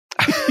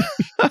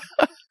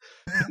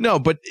 No,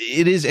 but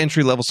it is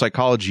entry level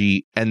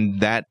psychology,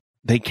 and that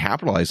they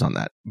capitalize on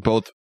that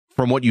both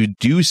from what you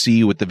do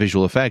see with the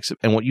visual effects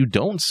and what you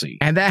don't see,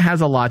 and that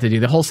has a lot to do.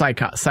 The whole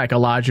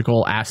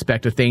psychological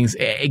aspect of things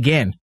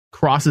again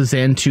crosses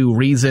into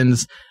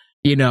reasons.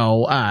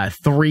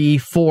 3,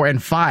 4,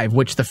 and 5,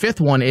 which the 5th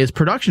one is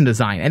production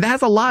design. And that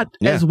has a lot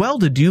as well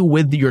to do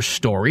with your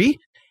story,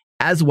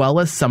 as well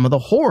as some of the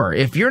horror.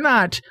 If you're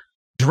not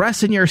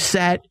dressing your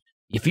set,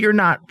 if you're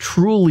not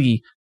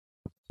truly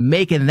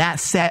making that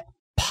set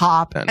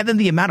pop, and then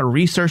the amount of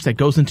research that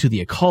goes into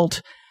the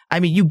occult, I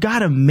mean, you got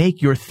to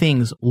make your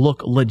things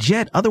look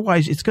legit.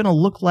 Otherwise, it's going to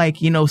look like,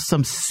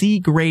 some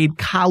C-grade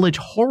college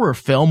horror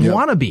film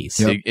wannabes.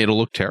 Yep. It'll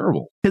look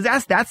terrible.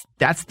 Because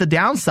that's the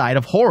downside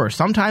of horror.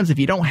 Sometimes if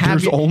you don't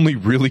have... There's only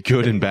really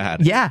good and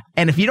bad. Yeah.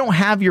 And if you don't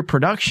have your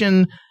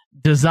production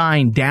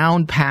design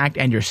down packed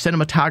and your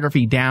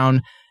cinematography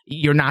down,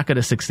 you're not going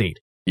to succeed.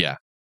 Yeah.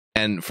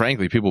 And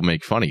frankly, people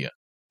make fun of you.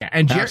 Yeah,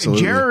 and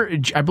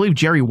I believe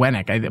Jerry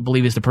Wenick, I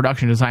believe is the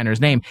production designer's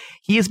name.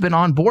 He has been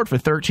on board for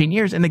 13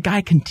 years, and the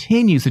guy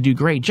continues to do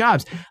great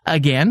jobs.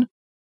 Again,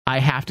 I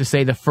have to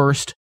say the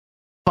first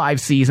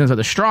 5 seasons are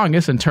the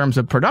strongest in terms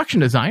of production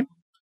design.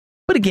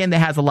 But again, that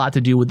has a lot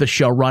to do with the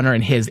showrunner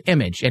and his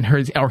image and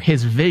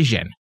his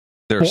vision.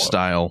 Their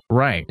style.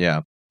 Right.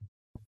 Yeah.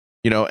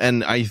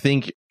 And I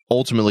think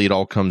ultimately it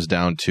all comes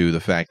down to the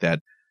fact that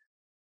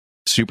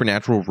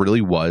Supernatural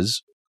really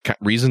was...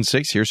 Reason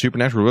 6 here,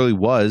 Supernatural really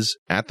was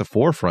at the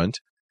forefront,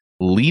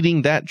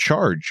 leading that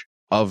charge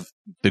of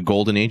the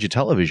golden age of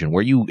television,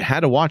 where you had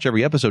to watch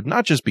every episode,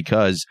 not just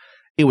because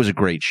it was a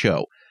great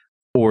show,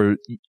 or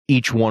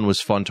each one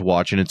was fun to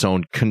watch in its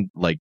own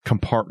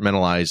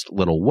compartmentalized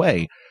little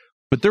way,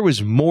 but there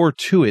was more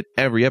to it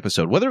every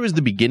episode. Whether it was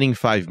the beginning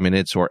 5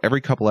 minutes or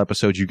every couple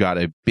episodes you got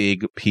a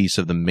big piece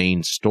of the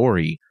main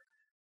story,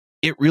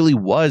 it really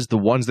was the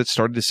ones that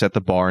started to set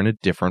the bar in a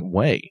different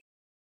way.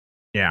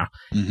 Yeah.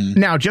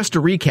 Now, just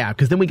to recap,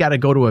 because then we got to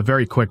go to a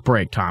very quick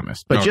break,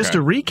 Thomas. But just to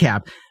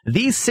recap,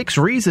 these 6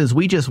 reasons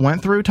we just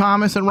went through,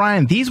 Thomas and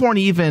Ryan, these weren't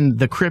even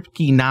the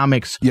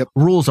Kripkenomics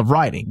rules of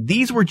writing.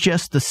 These were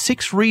just the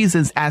 6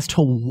 reasons as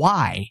to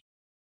why,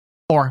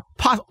 or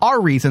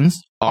our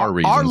reasons, our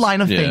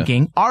line of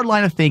thinking,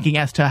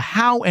 as to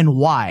how and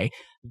why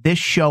this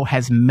show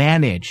has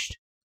managed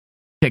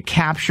to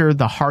capture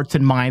the hearts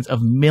and minds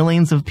of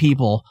millions of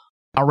people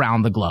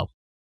around the globe.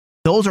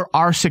 Those are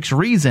our 6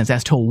 reasons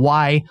as to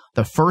why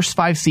the first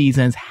 5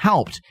 seasons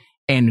helped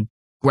in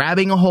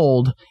grabbing a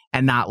hold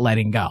and not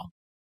letting go.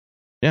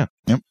 Yeah.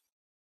 Yep.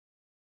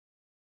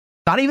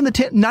 Not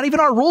even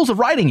our rules of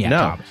writing yet,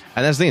 Thomas.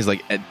 And that's the thing, is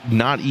like,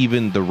 not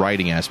even the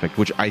writing aspect,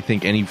 which I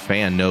think any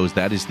fan knows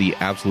that is the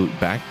absolute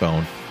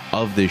backbone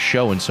of this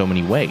show in so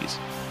many ways.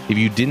 If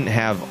you didn't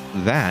have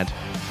that,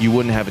 you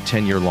wouldn't have a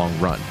 10-year-long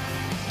run.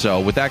 So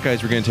with that,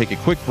 guys, we're going to take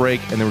a quick break,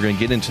 and then we're going to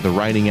get into the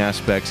writing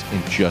aspects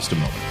in just a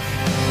moment.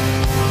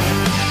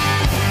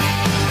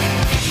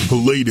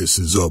 Hilatus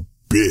is a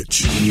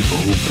bitch. Evil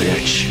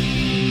bitch.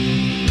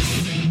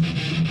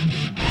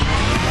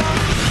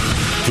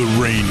 The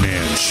Rain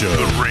Man Show.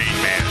 The Rain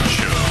Man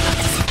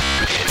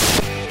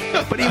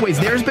Show. But anyways,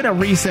 there's been a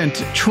recent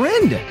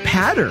trend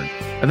pattern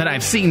that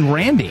I've seen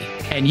Randy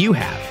and you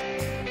have.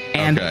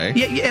 And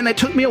and it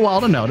took me a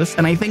while to notice.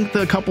 And I think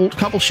the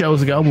couple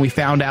shows ago when we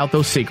found out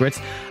those secrets,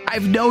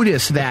 I've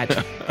noticed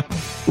that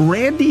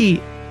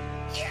Randy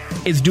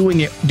is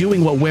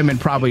doing what women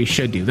probably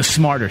should do, the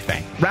smarter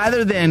thing.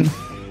 Rather than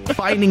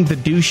finding the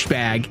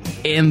douchebag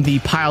in the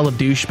pile of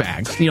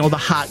douchebags, you know, the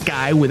hot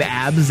guy with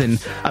abs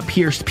and a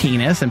pierced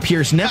penis and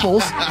pierced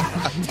nipples,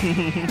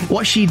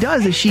 what she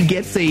does is she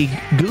gets a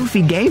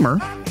goofy gamer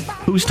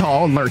who's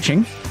tall and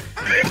lurching.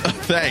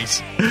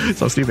 Thanks.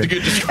 So stupid.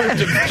 Good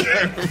descriptive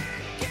term.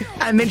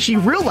 And then she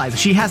realizes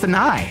she has an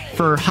eye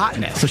for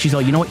hotness. So she's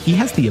like, you know what? He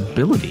has the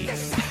ability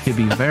to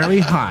be very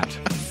hot.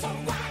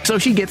 So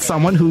she gets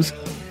someone who's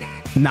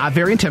not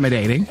very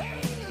intimidating.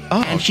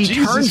 Oh, and she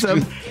turns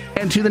him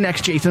into the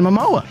next Jason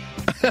Momoa.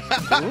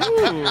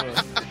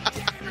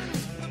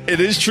 It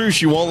is true.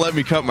 She won't let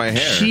me cut my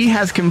hair. She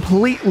has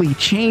completely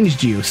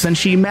changed you since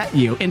she met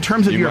you in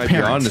terms of your appearance.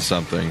 You might be onto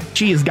something.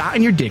 She has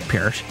gotten your dick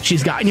pierced.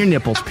 She's gotten your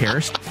nipples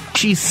pierced.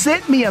 She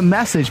sent me a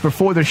message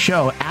before the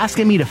show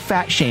asking me to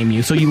fat shame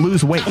you so you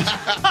lose weight. For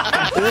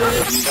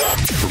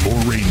more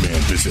Rain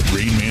Man, visit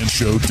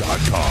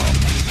RainManShow.com.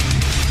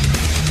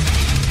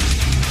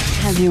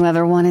 Have you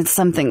ever wanted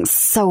something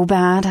so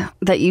bad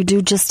that you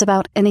do just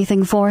about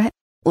anything for it?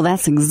 Well,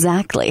 that's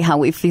exactly how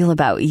we feel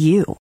about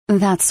you.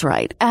 That's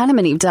right.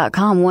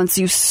 AdamandEve.com wants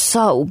you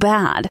so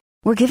bad.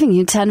 We're giving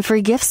you 10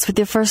 free gifts with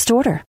your first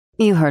order.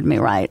 You heard me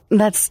right.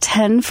 That's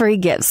 10 free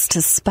gifts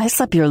to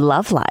spice up your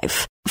love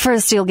life.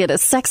 First, you'll get a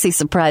sexy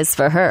surprise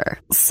for her.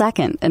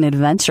 Second, an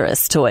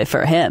adventurous toy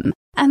for him.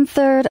 And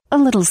third, a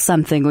little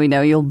something we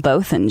know you'll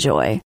both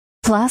enjoy.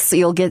 Plus,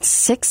 you'll get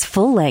 6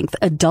 full-length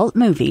adult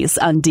movies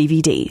on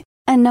DVD.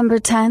 And number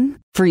 10,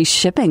 free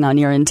shipping on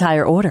your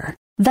entire order.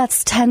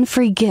 That's 10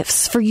 free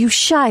gifts for you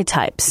shy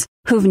types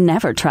who've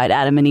never tried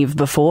Adam and Eve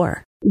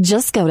before.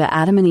 Just go to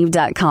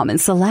AdamandEve.com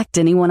and select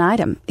any one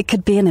item. It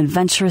could be an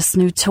adventurous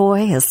new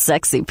toy, a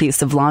sexy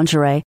piece of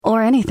lingerie,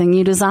 or anything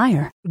you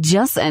desire.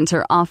 Just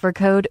enter offer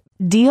code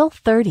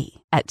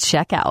DEAL30 at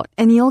checkout,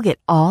 and you'll get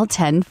all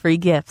 10 free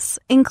gifts,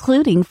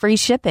 including free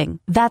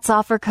shipping. That's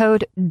offer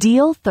code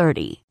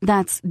DEAL30.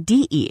 That's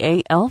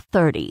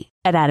DEAL30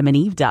 at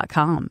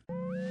AdamandEve.com.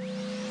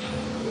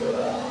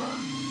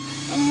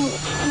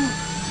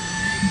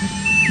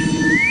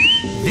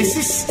 This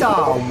is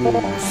Star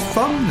Wars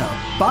from the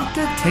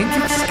Butter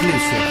Tank exclusive.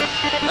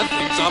 That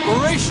thing's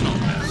operational.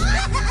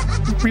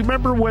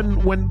 Remember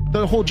when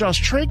the whole Josh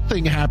Trank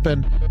thing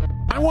happened?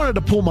 I wanted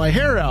to pull my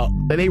hair out.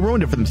 They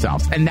ruined it for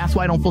themselves, and that's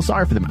why I don't feel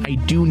sorry for them. I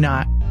do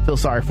not feel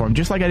sorry for him.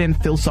 Just like I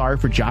didn't feel sorry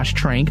for Josh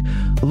Trank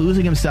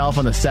losing himself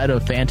on the set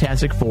of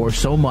Fantastic Four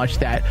so much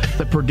that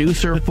the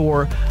producer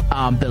for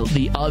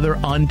the other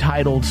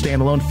untitled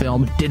standalone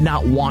film did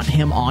not want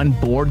him on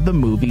board the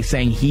movie,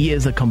 saying he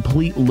is a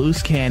complete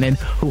loose cannon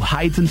who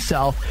hides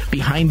himself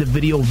behind the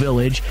video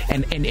village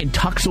and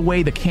tucks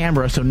away the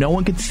camera so no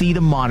one can see the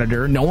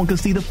monitor, no one can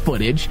see the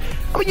footage.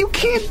 I mean, you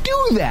can't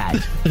do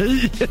that.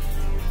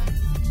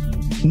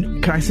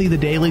 Can I see the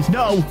dailies?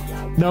 No.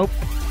 Nope.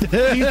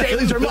 These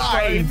dailies are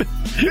mine.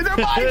 These are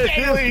my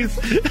dailies.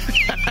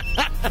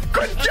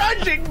 Quit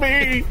judging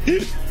me.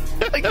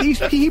 Like these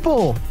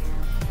people.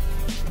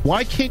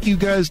 Why can't you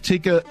guys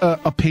take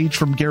a page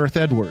from Gareth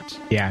Edwards?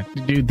 Yeah,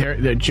 dude,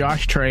 they're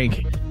Josh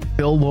Trank,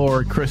 Phil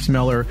Lord, Chris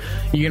Miller.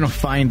 You're going to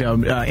find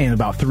them in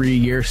about 3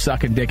 years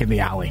sucking dick in the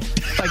alley.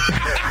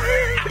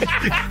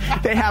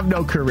 Like, they have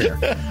no career.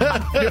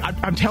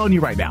 I'm telling you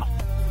right now.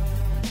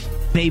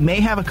 They may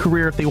have a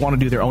career if they want to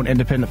do their own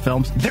independent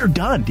films. They're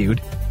done, dude.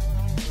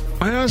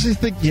 I honestly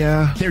think,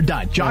 yeah. They're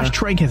done. Josh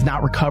Trank has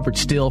not recovered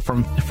still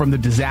from the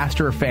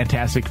disaster of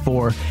Fantastic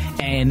Four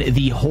and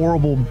the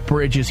horrible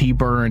bridges he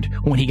burned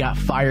when he got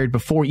fired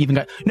before he even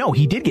got... No,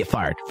 he did get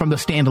fired from the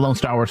standalone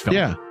Star Wars film.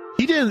 Yeah.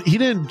 He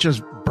didn't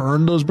just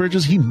burn those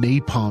bridges. He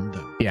napalmed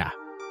them. Yeah.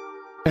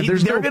 And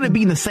they're going to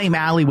be in the same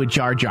alley with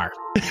Jar Jar.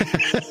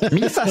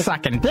 Misa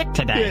sucking dick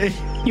today.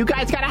 You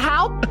guys got to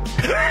help?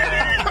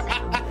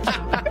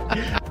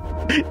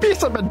 Be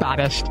some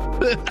embarrassed.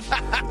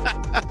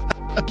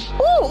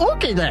 Oh,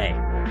 okay then.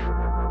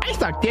 I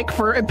suck dick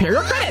for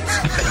Imperial credits.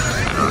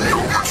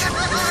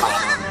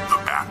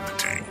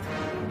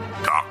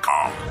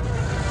 TheBackTheTank.com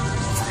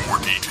for more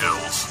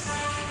details.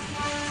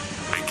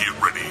 And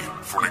get ready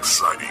for an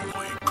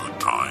excitingly good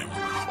time.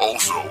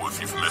 Also,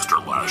 if you've missed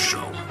our last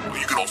show,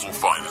 you can also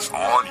find us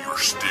on your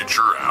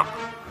Stitcher app.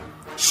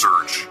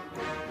 Search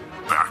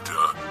Back to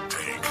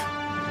Tank.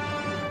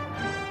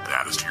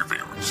 Add us to your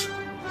favorites.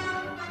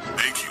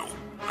 Thank you,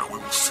 and we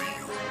will see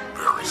you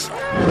very soon.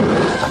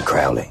 I'm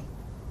Crowley.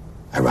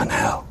 I run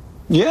hell.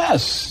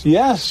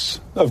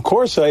 Yes, of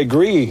course I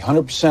agree,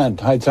 100%.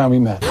 High time we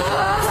met.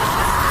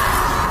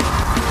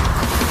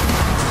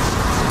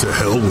 To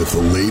hell with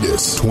the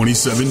latest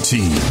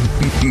 2017.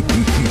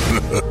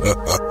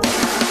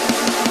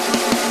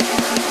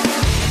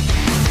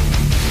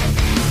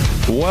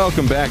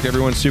 Welcome back,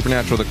 everyone.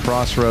 Supernatural, The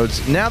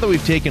Crossroads. Now that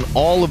we've taken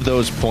all of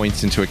those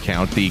points into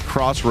account, the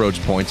Crossroads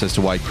points as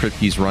to why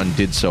Kripke's run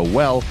did so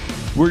well,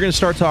 we're going to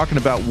start talking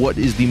about what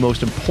is the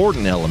most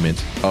important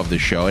element of the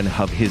show and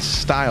of his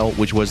style,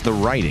 which was the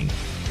writing.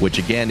 Which,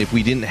 again, if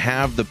we didn't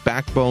have the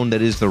backbone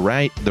that is the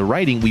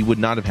writing, we would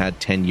not have had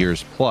 10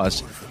 years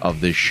plus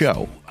of this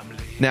show.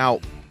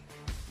 Now,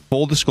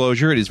 full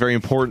disclosure, it is very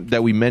important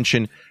that we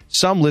mention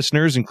some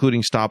listeners,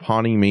 including Stop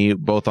Haunting Me,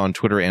 both on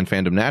Twitter and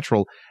Fandom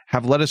Natural,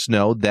 have let us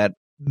know that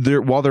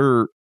while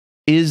there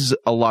is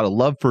a lot of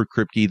love for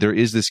Kripke, there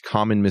is this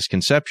common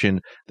misconception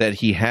that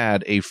he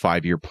had a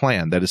 5-year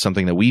plan. That is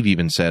something that we've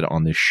even said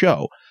on this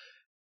show.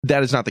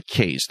 That is not the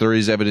case. There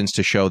is evidence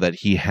to show that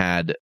he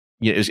had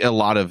a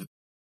lot of,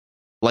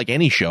 like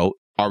any show,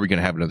 are we going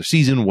to have another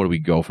season? Where do we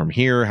go from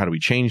here? How do we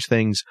change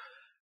things?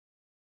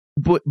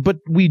 But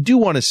we do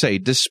want to say,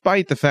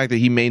 despite the fact that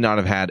he may not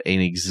have had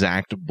an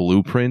exact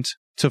blueprint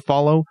to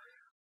follow,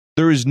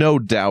 there is no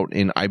doubt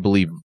in, I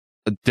believe,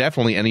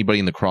 definitely anybody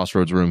in the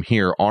Crossroads room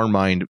here, our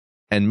mind,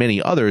 and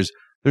many others,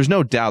 there's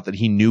no doubt that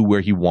he knew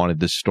where he wanted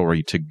this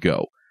story to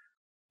go.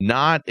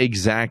 Not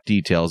exact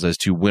details as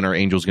to when are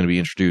angels going to be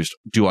introduced.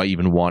 Do I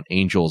even want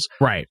angels?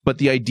 Right. But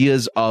the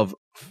ideas of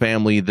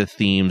family, the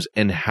themes,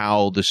 and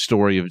how the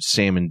story of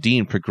Sam and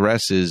Dean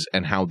progresses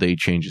and how they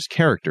change as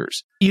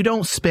characters. You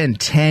don't spend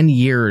 10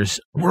 years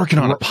working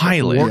on a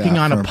pilot.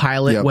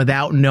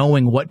 Without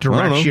knowing what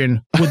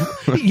direction.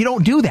 You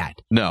don't do that.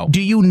 No.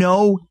 Do you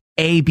know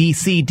A, B,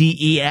 C, D,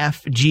 E,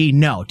 F, G?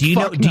 No. Do you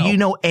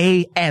know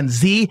A and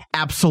Z?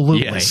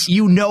 Absolutely. Yes.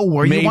 You know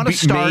where you want to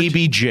start.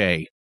 Maybe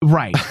J.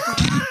 Right.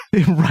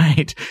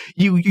 Right.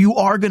 You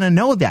are going to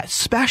know that,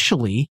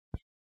 especially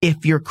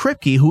if you're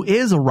Kripke, who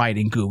is a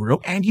writing guru,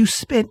 and you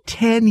spent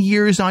 10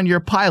 years on your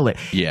pilot.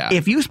 Yeah.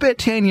 If you spent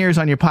 10 years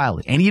on your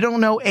pilot and you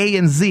don't know A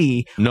and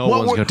Z, no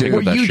one's going to pick up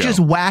that show. Were you just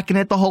whacking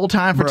it the whole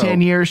time for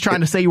 10 years trying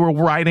to say you were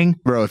writing?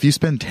 Bro, if you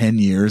spend 10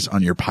 years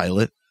on your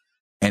pilot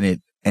and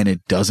it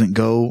doesn't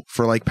go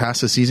for like past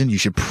the season, you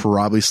should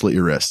probably slit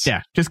your wrists.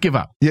 Yeah, just give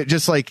up. Yeah,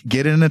 just like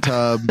get in a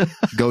tub,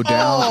 go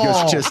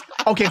down, just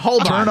okay,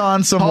 hold on. Turn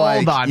on some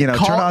turn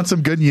on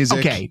some good music.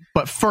 Okay,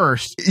 but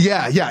first,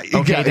 yeah,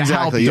 okay,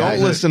 exactly.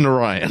 Don't listen to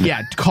Ryan.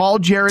 Yeah, call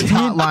Jared's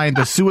hotline,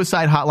 the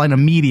suicide hotline,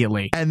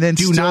 immediately, and then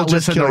do not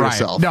listen to Ryan.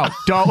 Yourself. No,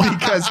 don't,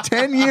 because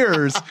 10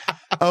 years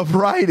of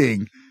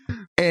writing.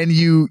 And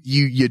you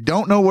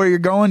don't know where you're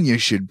going, you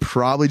should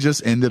probably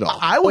just end it off.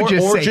 I would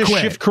just say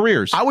quit. Shift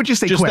careers. I would just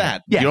say just quit.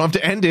 That. Yeah. You don't have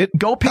to end it.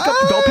 Go pick up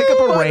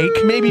a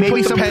rake, maybe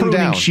put some pruning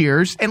down.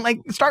 shears, and like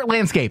start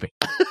landscaping.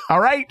 All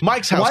right,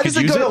 Mike's house. Why does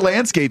it go to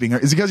landscaping?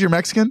 Is it because you're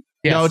Mexican?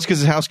 Yes. No, it's because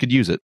his house could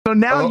use it. So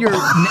now you're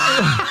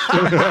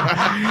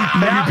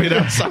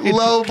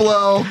low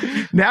blow.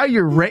 Now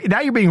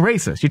you're being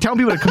racist. You're telling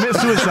people to commit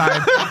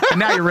suicide, and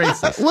now you're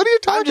racist. What are you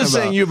talking about? I'm just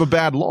saying you have a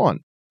bad lawn.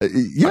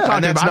 Yeah,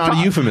 and that's not a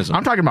euphemism.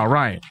 I'm talking about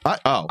Ryan.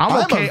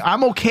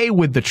 I'm okay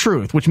with the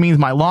truth, which means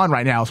my lawn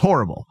right now is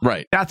horrible.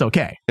 Right. That's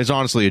okay. It's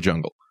honestly a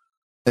jungle.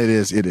 It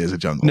is a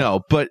jungle.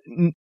 No, but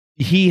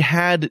he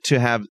had to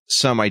have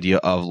some idea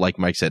of, like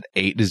Mike said,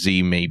 A to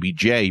Z, maybe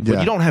J, but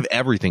you don't have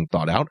everything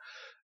thought out.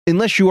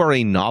 Unless you are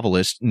a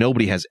novelist,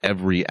 nobody has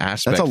every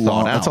aspect thought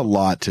out. That's a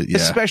lot to,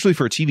 especially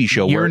for a TV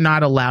show. You're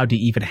not allowed to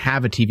even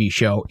have a TV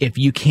show if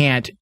you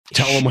can't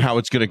tell them how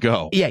it's going to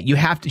go. Yeah, you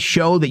have to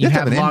show that you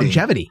have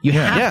longevity. You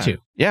have to.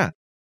 Yeah.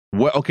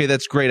 Well, okay,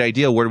 that's a great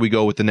idea. Where do we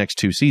go with the next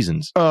 2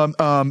 seasons? I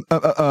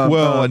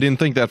didn't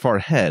think that far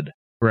ahead.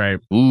 Right.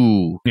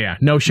 Ooh. Yeah.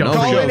 No show.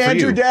 Call in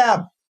Andrew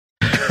Dabb.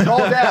 Call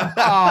Dabb.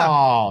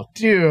 Oh,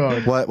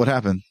 dude. What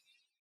happened?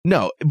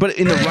 No, but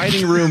in the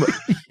writing room,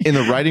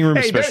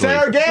 especially.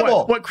 There's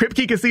Gamble. What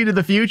Kripke can see to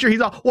the future.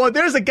 He's all, well,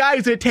 there's a guy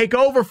who's going to take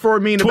over for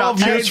me in 12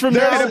 years from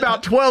now. In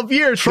about 12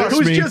 years. Trust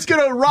who's me. just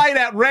going to write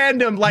at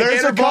random, like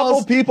there's intervals. A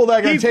couple people that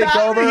are going to take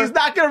over. He's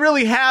not going to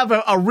really have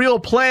a real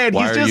plan.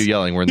 Why are you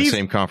yelling? We're in the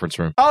same conference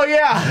room. Oh,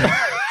 yeah.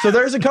 So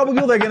there's a couple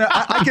people that are going to,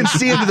 I can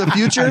see into the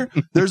future.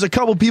 There's a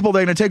couple people that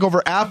are going to take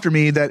over after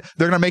me that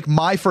they're going to make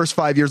my first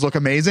 5 years look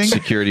amazing.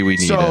 Security, we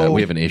need,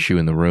 we have an issue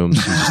in the room.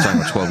 So he's just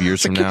talking about 12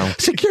 years from now.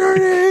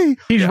 Security!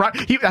 He's right.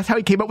 That's how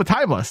he came up with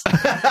Timeless.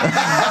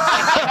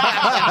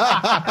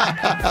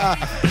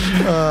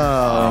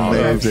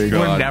 Amazing.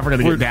 We're never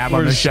going to get Dab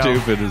on the show. We're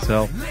stupid as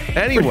hell.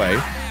 Anyway.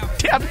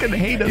 Dab's going to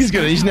hate us.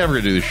 He's never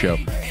going to do the show.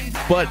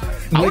 But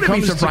I wouldn't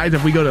be surprised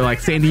if we go to like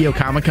San Diego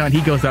Comic-Con,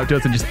 he goes out to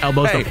us and just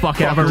elbows the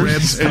fuck out of our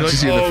ribs. Oh,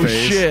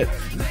 shit.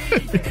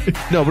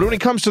 No, but when it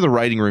comes to the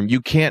writing room,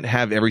 you can't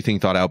have everything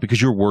thought out because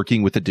you're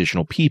working with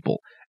additional people.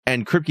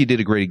 And Kripke did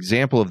a great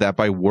example of that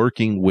by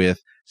working with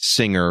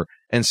Singer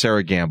and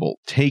Sarah Gamble,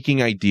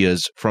 taking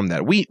ideas from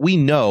that. We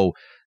know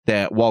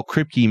that while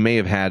Kripke may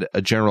have had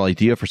a general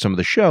idea for some of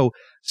the show,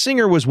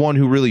 Singer was one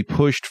who really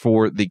pushed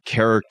for the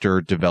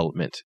character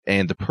development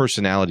and the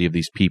personality of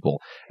these people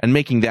and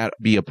making that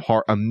be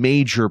a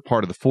major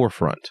part of the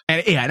forefront.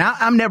 And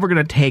I'm never going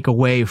to take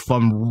away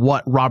from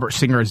what Robert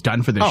Singer has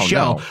done for this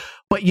show. No.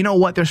 But you know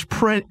what? There's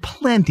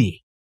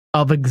plenty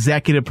of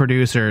executive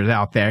producers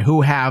out there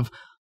who have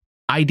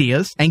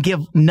ideas and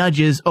give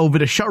nudges over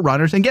to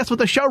showrunners. And guess what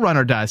the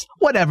showrunner does?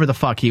 Whatever the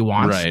fuck he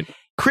wants. Right.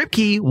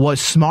 Kripke was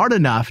smart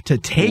enough to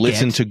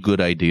listen to good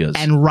ideas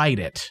and write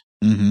it.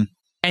 Mm-hmm.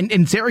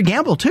 And Sarah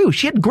Gamble, too.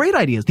 She had great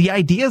ideas. The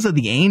ideas of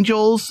the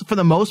Angels, for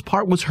the most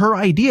part, was her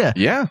idea.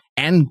 Yeah.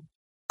 And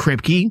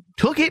Kripke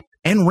took it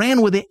and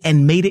ran with it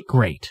and made it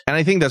great. And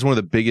I think that's one of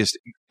the biggest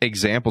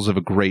examples of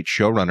a great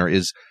showrunner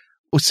is,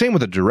 same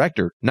with a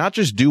director, not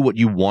just do what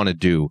you want to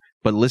do,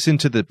 but listen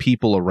to the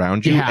people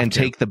around you and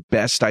take the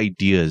best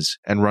ideas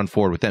and run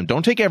forward with them.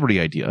 Don't take every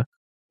idea.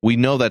 We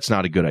know that's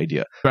not a good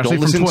idea. Especially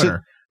from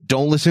Twitter.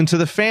 Don't listen to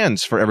the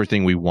fans for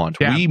everything we want.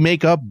 Yeah. We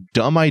make up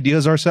dumb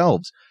ideas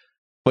ourselves.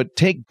 But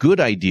take good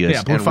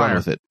ideas and run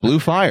with it. Blue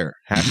fire.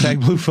 Hashtag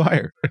blue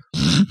fire.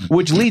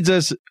 Which leads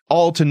us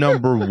all to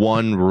number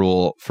one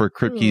rule for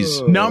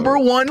Kripke's... Number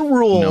one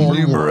rule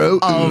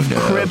of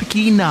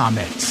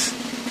Kripkenomics.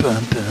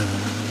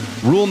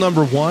 Rule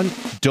number one,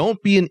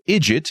 don't be an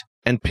idiot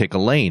and pick a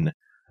lane.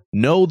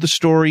 Know the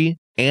story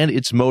and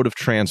its mode of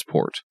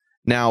transport.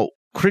 Now,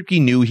 Kripke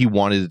knew he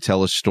wanted to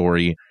tell a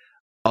story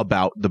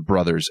about the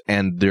brothers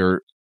and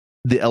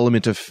the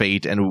element of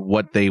fate and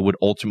what they would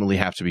ultimately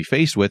have to be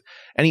faced with.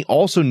 And he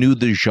also knew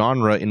the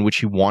genre in which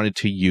he wanted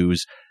to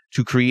use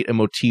to create a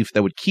motif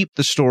that would keep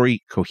the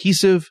story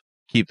cohesive,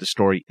 keep the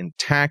story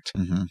intact.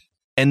 Mm-hmm.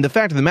 And the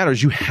fact of the matter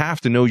is you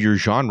have to know your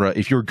genre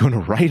if you're going to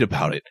write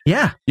about it.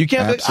 Yeah. You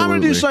can't be like, I'm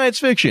going to do science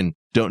fiction.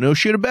 Don't know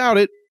shit about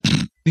it.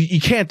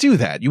 You can't do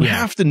that. You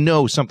have to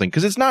know something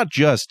because it's not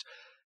just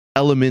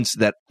elements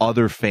that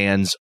other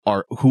fans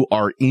who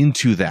are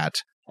into that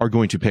are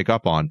going to pick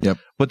up on. Yep.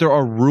 But there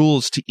are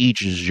rules to each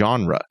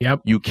genre. Yep.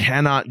 You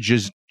cannot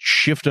just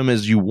shift them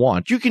as you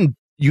want.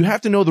 You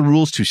have to know the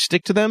rules to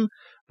stick to them,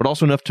 but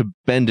also enough to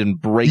bend and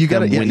break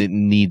them when it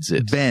needs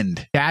it.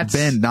 Bend.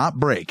 Bend, not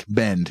break.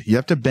 Bend. You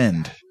have to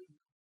bend.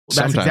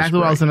 That's exactly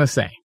what I was going to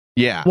say.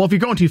 Yeah. Well, if you're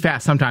going too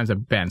fast, sometimes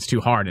it bends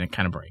too hard and it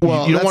kind of breaks.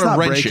 Well, you don't want to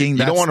wrench it. You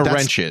don't want to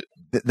wrench it.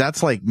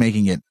 That's like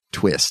making it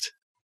twist.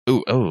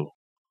 Ooh.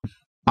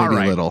 Maybe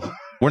a little.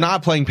 We're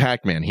not playing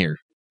Pac-Man here.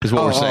 Is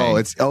what we're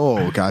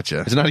saying.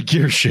 Gotcha. It's not a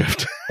gear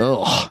shift.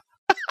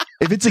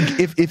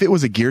 If it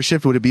was a gear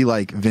shift, would it be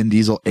like Vin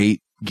Diesel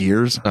 8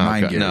 gears?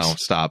 9 gears. No,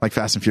 stop. Like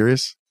Fast and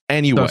Furious?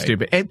 Anyway. So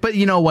stupid. But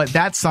you know what?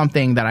 That's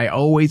something that I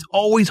always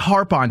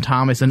harp on,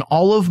 Thomas. In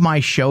all of my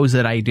shows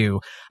that I do,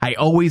 I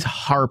always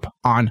harp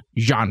on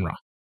genre.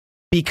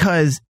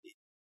 Because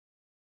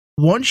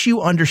once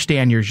you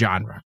understand your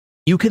genre,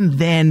 you can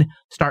then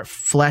start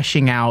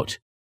fleshing out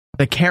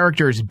the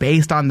characters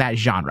based on that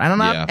genre.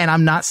 And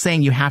I'm not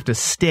saying you have to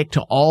stick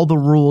to all the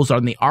rules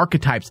or the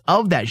archetypes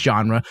of that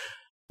genre,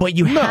 but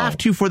you have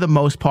to for the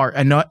most part.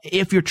 And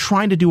if you're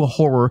trying to do a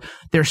horror,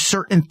 there's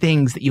certain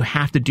things that you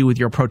have to do with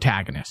your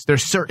protagonist.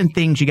 There's certain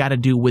things you got to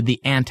do with the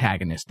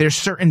antagonist. There's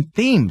certain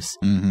themes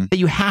that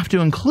you have to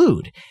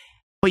include.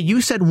 But you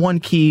said one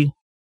key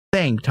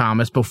thing,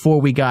 Thomas, before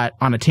we got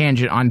on a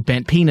tangent on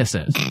bent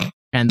penises.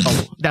 And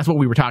that's what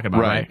we were talking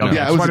about, right? Okay.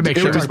 Yeah, I just wanted to make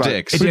sure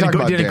dicks. It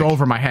didn't go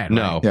over my head.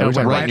 No. Right? It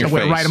went right in your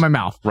face. Right in my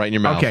mouth. Right in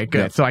your mouth. Okay, good.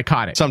 Yep. So I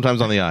caught it.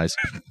 Sometimes on the eyes.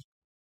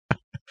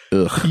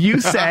 You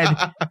said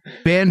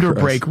bend or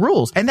break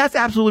rules. And that's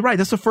absolutely right.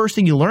 That's the first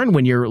thing you learn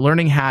when you're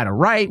learning how to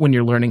write, when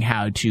you're learning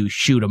how to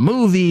shoot a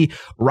movie,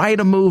 write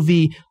a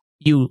movie.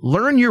 You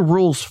learn your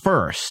rules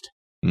first.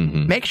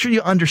 Mm-hmm. Make sure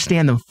you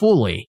understand them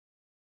fully.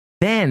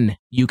 Then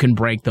you can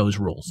break those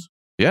rules.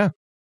 Yeah.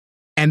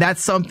 And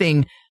that's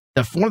something...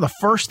 one of the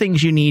first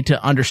things you need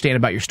to understand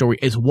about your story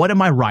is, what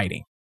am I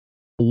writing?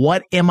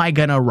 What am I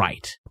going to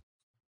write?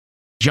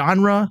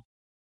 Genre,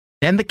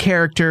 then the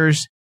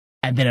characters,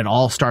 and then it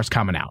all starts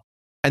coming out.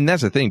 And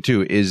that's the thing,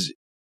 too, is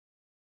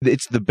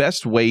it's the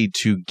best way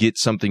to get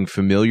something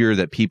familiar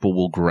that people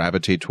will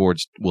gravitate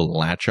towards, will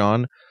latch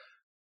on.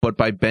 But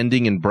by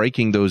bending and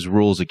breaking those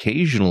rules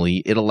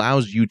occasionally, it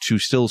allows you to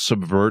still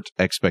subvert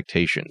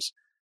expectations.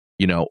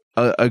 You know,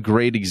 a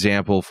great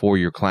example for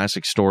your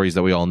classic stories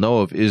that we all know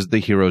of is the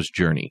hero's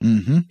journey.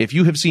 Mm-hmm. If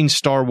you have seen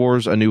Star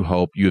Wars A New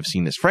Hope, you have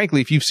seen this.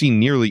 Frankly, if you've seen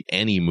nearly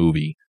any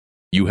movie,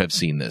 you have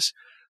seen this.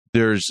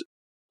 There's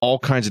all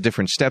kinds of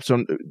different steps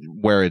on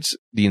where it's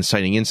the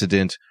inciting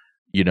incident,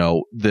 you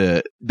know,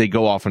 they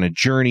go off on a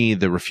journey,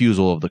 the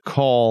refusal of the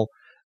call,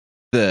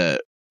 the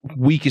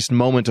weakest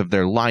moment of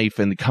their life,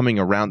 and coming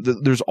around.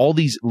 There's all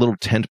these little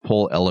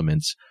tentpole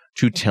elements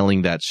to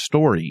telling that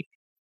story.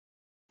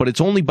 But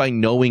it's only by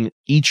knowing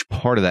each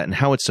part of that and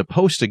how it's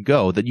supposed to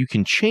go that you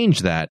can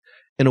change that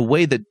in a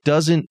way that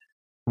doesn't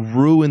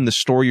ruin the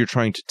story you're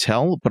trying to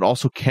tell, but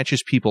also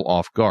catches people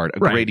off guard. A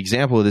great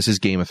example of this is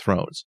Game of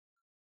Thrones.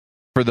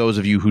 For those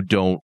of you who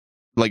don't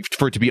like,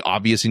 for it to be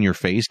obvious in your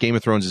face, Game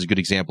of Thrones is a good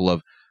example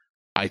of,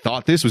 I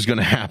thought this was going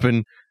to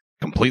happen,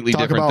 completely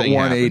different thing.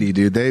 Talk about 180, happened.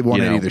 Dude. They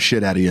 180 the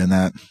shit out of you in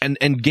that.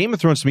 And Game of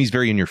Thrones to me is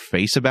very in your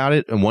face about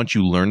it. And once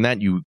you learn that,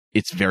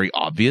 it's very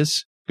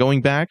obvious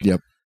going back.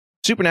 Yep.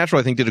 Supernatural,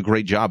 I think, did a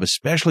great job,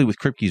 especially with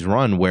Kripke's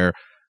run, where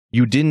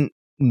you didn't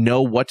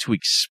know what to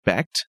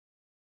expect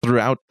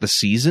throughout the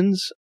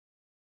seasons,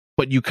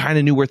 but you kind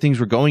of knew where things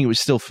were going. It was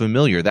still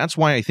familiar. That's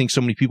why I think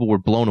so many people were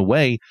blown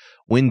away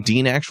when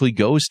Dean actually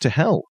goes to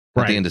hell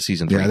at the end of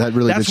season 3. Yeah, that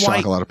really did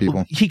shock a lot of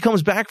people. He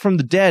comes back from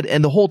the dead,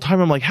 and the whole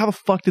time I'm like, how the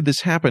fuck did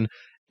this happen?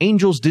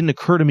 Angels didn't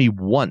occur to me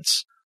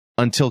once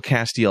until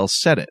Castiel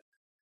said it.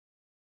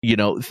 You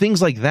know,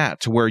 things like that,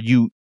 to where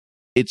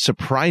it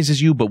surprises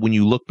you, but when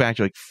you look back,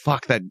 you're like,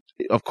 fuck, that,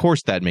 of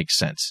course that makes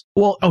sense.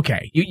 Well,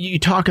 okay, you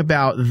talk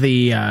about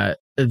the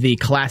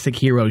classic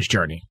hero's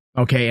journey,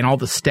 okay, and all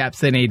the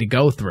steps they need to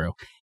go through.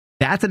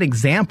 That's an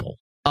example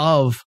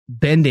of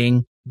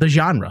bending the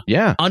genre.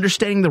 Yeah.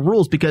 Understanding the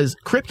rules, because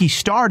Kripke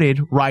started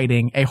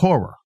writing a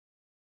horror.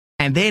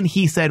 And then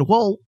he said,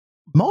 well,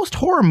 most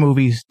horror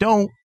movies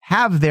don't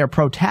have their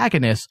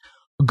protagonists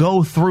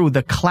go through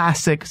the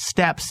classic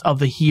steps of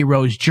the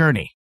hero's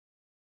journey.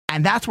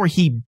 And that's where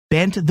he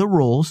bent the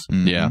rules.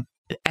 Yeah.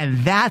 And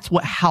that's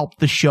what helped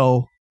the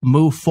show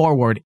move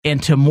forward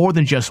into more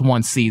than just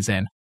one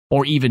season,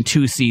 or even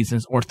 2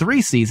 seasons or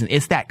 3 seasons.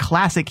 It's that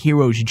classic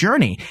hero's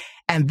journey.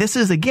 And this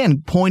is,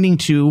 again, pointing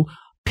to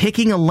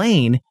picking a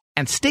lane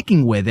and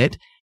sticking with it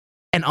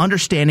and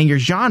understanding your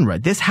genre.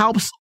 This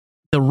helps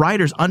the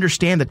writers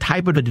understand the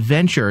type of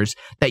adventures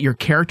that your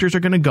characters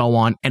are going to go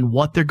on and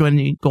what they're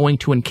going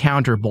to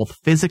encounter both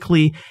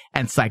physically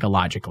and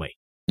psychologically.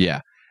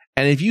 Yeah.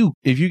 And if you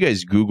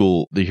guys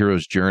Google the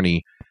hero's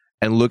journey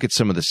and look at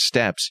some of the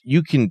steps,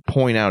 you can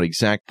point out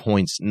exact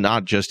points,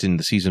 not just in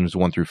the seasons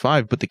 1 through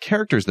 5, but the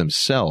characters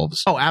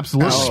themselves. Oh,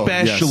 absolutely.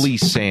 Especially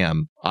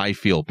Sam, I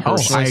feel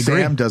personally. I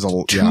agree. Sam does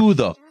to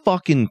the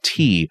fucking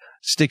T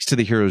sticks to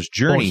the hero's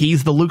journey. Well,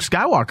 he's the Luke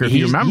Skywalker, if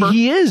you remember.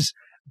 He is.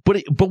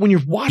 But when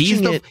you're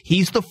watching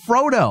he's the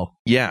Frodo.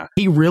 Yeah.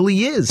 He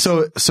really is.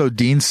 So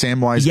Dean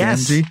Samwise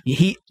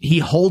Gamgee? He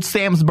holds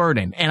Sam's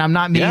burden, and I'm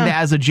not meaning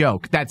that as a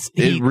joke.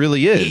 It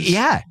really is.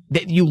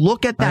 You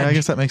look at that. I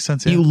guess that makes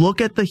sense. Yeah. You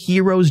look at the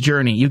hero's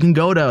journey. You can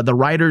go to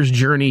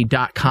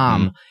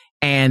thewritersjourney.com,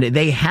 and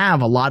they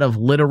have a lot of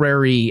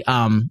literary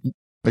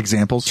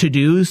examples,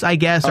 to-dos, I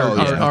guess,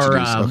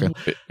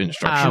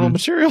 instructional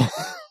material.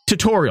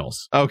 Tutorials.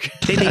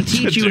 Okay. They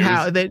teach you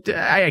how that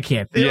I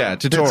can't. Yeah,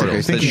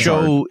 tutorials that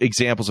show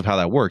examples of how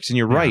that works. And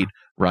you're right,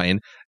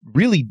 Ryan.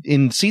 Really,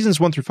 in seasons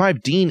 1 through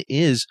 5, Dean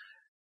is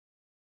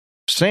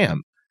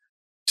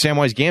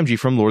Samwise Gamgee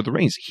from Lord of the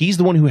Rings. He's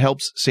the one who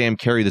helps Sam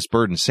carry this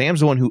burden. Sam's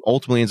the one who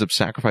ultimately ends up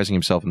sacrificing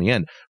himself in the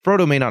end.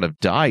 Frodo may not have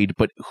died,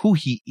 but who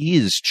he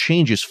is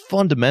changes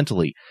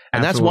fundamentally.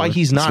 And that's why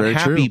he's not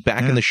happy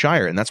back in the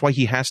Shire. And that's why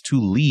he has to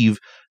leave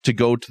to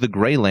go to the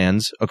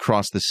Greylands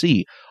across the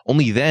sea.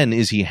 Only then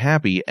is he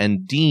happy.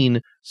 And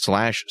Dean /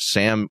 Samwise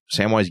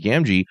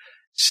Gamgee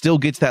still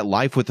gets that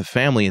life with the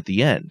family at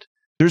the end.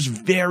 There's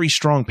very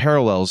strong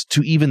parallels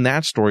to even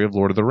that story of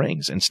Lord of the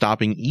Rings and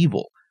stopping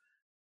evil.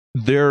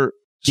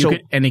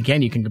 And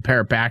again, you can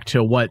compare it back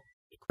to what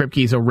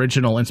Kripke's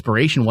original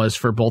inspiration was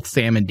for both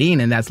Sam and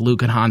Dean, and that's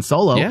Luke and Han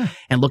Solo. Yeah.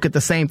 And look at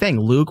the same thing.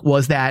 Luke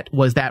was that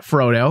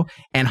Frodo,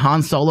 and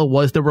Han Solo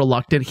was the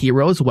reluctant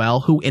hero as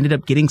well, who ended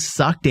up getting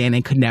sucked in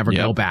and could never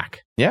go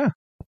back. Yeah.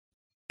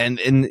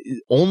 And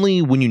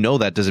only when you know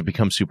that does it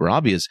become super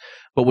obvious.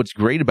 But what's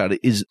great about it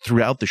is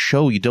throughout the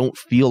show, you don't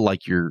feel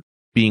like you're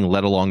being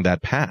led along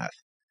that path.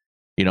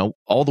 You know,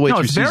 all the way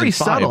through season 5. It's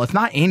very subtle. It's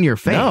not in your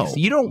face. No.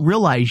 You don't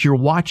realize you're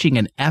watching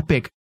an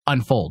epic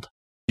unfold.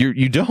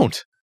 You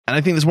don't. And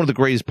I think that's one of the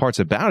greatest parts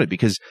about it,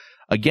 because,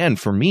 again,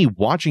 for me,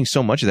 watching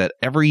so much of that,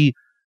 every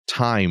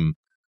time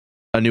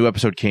a new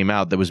episode came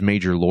out that was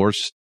major lore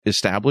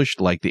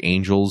established, like the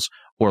Angels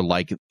or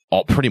like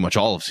pretty much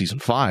all of season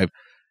 5,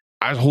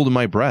 I was holding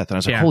my breath. And I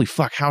was like, holy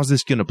fuck, how's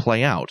this going to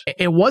play out?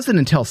 It wasn't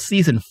until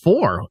season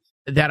 4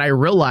 that I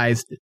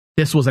realized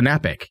this was an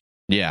epic.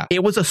 Yeah.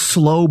 It was a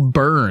slow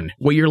burn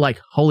where you're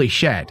like, holy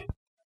shit,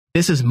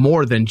 this is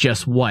more than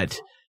just what...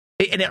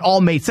 And it all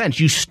made sense.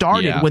 You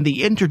started with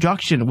the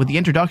introduction of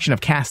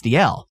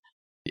Castiel.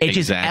 It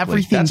just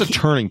everything. That's a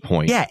turning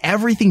point. Yeah,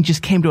 everything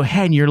just came to a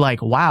head, and you're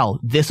like, wow,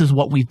 this is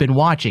what we've been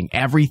watching.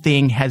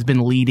 Everything has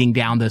been leading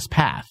down this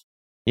path.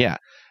 Yeah.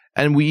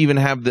 And we even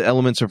have the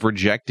elements of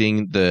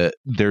rejecting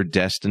their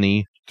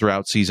destiny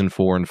throughout season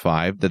 4 and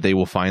 5, that they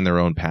will find their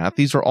own path.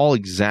 These are all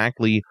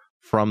exactly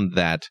from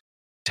that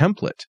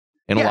template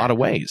in a lot of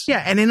ways.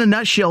 Yeah, and in a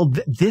nutshell,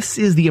 this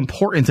is the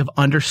importance of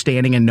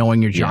understanding and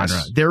knowing your genre.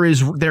 Yes. There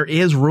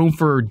is room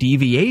for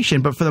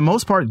deviation, but for the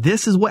most part,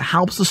 this is what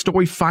helps the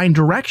story find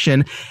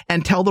direction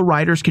until the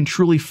writers can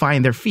truly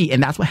find their feet.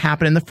 And that's what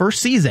happened in the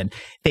first season.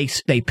 They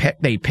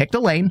picked a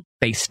lane,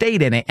 they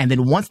stayed in it, and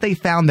then once they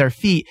found their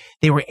feet,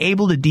 they were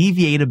able to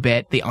deviate a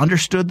bit. They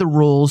understood the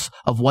rules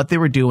of what they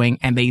were doing,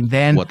 and they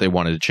then what they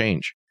wanted to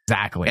change.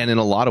 Exactly. And in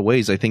a lot of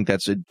ways, I think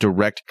that's a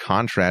direct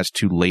contrast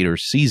to later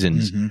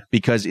seasons,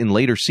 because in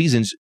later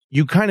seasons,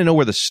 you kind of know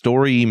where the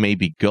story may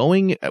be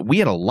going. We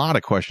had a lot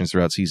of questions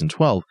throughout season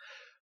 12,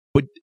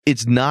 but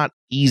it's not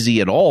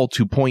easy at all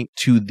to point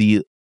to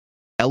the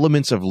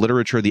elements of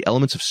literature, the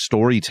elements of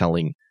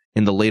storytelling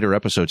in the later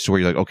episodes to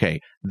where you're like,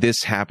 okay,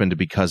 this happened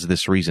because of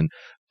this reason.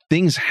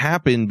 Things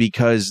happen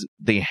because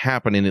they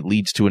happen and it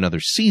leads to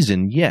another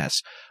season,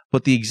 yes,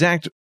 but the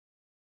exact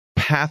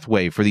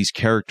pathway for these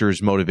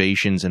characters'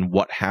 motivations and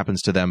what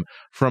happens to them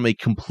from a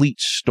complete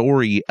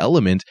story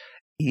element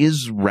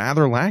is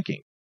rather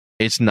lacking.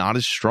 It's not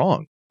as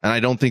strong. And I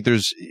don't think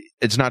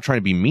it's not trying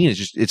to be mean.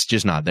 It's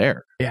just not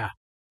there. Yeah.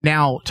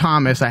 Now,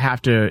 Thomas, I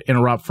have to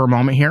interrupt for a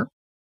moment here.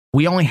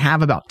 We only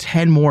have about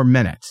 10 more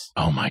minutes.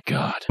 Oh my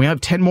God. We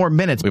have 10 more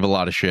minutes. We have a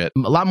lot of shit.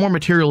 A lot more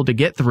material to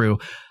get through,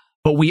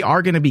 but we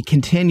are going to be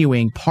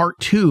continuing part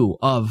 2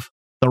 of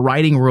the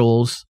writing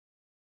rules,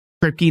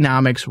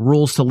 Kripkenomics,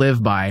 rules to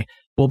live by.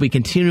 We'll be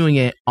continuing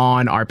it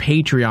on our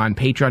Patreon,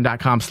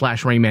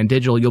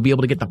 patreon.com/RainmanDigital. You'll be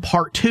able to get the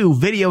part 2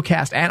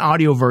 videocast and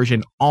audio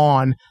version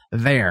on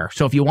there.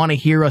 So if you want to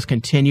hear us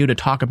continue to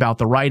talk about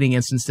the writing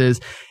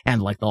instances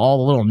and like all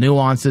the little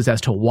nuances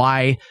as to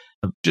why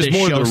just this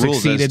more show of the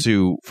rules succeeded. as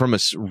to, from a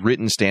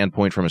written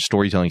standpoint, from a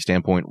storytelling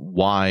standpoint,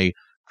 why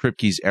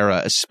Kripke's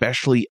era,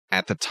 especially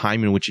at the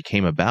time in which it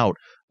came about,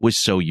 was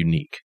so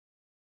unique.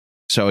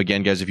 So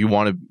again, guys, if you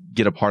want to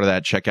get a part of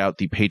that, check out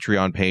the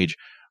Patreon page,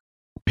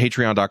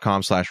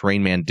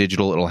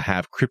 patreon.com/RainmanDigital. It'll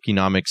have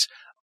Kripkenomics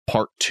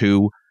part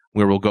 2,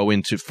 where we'll go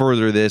into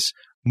further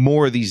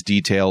more of these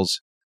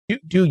details.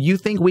 Do you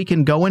think we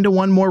can go into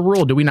one more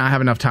rule? Do we not have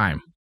enough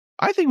time?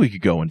 I think we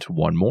could go into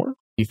one more.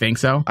 You think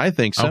so? I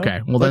think so. Okay,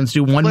 well, let's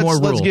do one more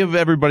rule. Let's give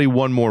everybody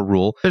one more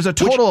rule. There's a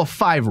total of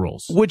 5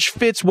 rules. Which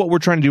fits what we're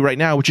trying to do right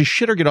now, which is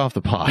shit or get off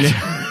the pod.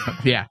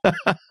 Yeah.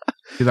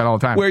 Do that all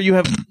the time.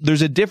 Where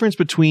there's a difference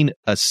between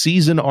a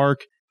season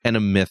arc and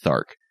a myth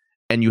arc.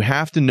 And you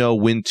have to know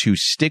when to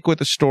stick with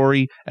a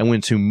story and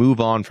when to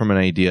move on from an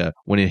idea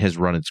when it has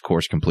run its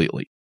course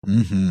completely.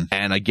 Mm-hmm.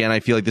 And again, I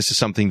feel like this is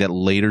something that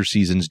later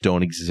seasons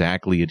don't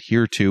exactly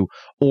adhere to,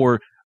 or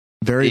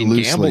very in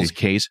loosely. Gamble's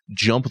case,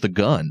 jump the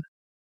gun.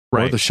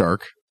 Right. Or the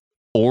shark.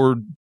 Or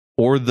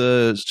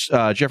the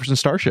Jefferson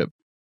Starship.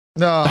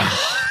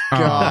 Oh,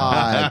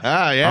 God.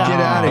 Yeah.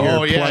 Get out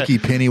of here, plucky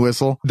penny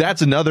whistle.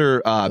 That's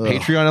another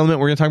Patreon element.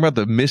 We're going to talk about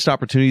the missed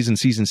opportunities in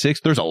season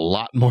 6. There's a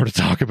lot more to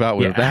talk about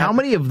with that. How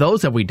many of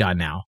those have we done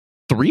now?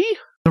 3?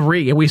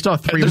 3, and we still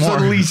have 3 more. There's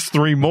at least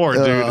 3 more,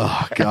 dude.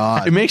 Oh,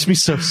 God. It makes me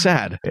so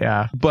sad.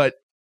 Yeah. But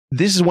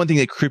this is one thing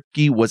that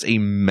Kripke was a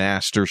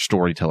master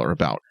storyteller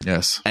about.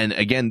 Yes. And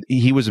again,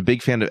 he was a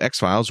big fan of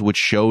X-Files, which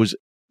shows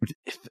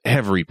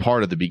every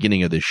part of the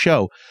beginning of this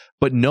show,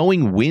 but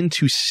knowing when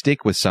to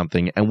stick with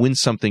something and when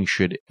something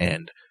should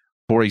end.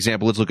 For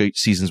example, let's look at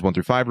seasons 1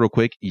 through 5 real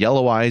quick.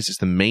 Yellow Eyes is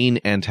the main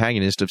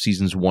antagonist of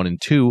seasons 1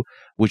 and 2,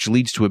 which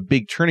leads to a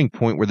big turning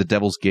point where the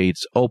Devil's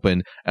Gates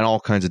open and all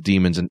kinds of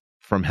demons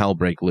from hell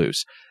break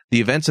loose.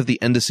 The events of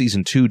the end of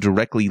season 2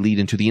 directly lead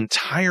into the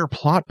entire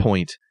plot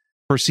point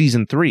for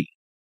season 3,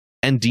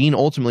 and Dean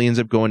ultimately ends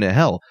up going to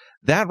hell.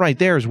 That right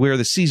there is where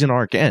the season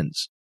arc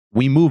ends.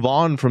 We move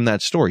on from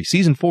that story.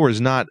 Season 4 is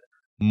not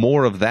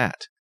more of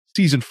that.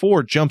 Season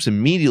 4 jumps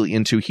immediately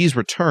into he's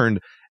returned,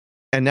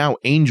 and now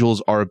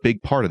angels are a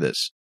big part of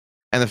this.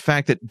 And the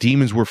fact that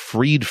demons were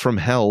freed from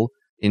hell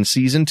in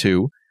season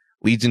 2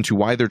 leads into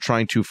why they're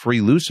trying to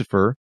free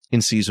Lucifer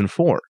in season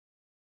 4.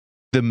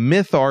 The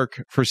myth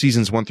arc for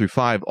seasons 1 through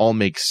 5 all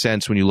makes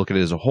sense when you look at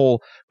it as a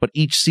whole, but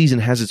each season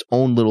has its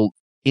own little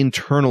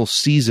internal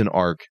season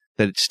arc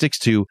that it sticks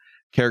to.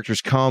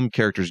 Characters come,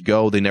 characters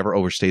go, they never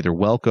overstay their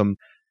welcome.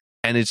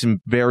 And it's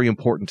very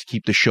important to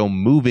keep the show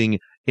moving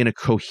in a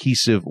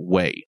cohesive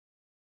way.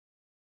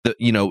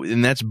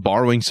 And that's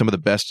borrowing some of the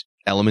best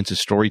elements of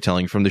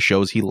storytelling from the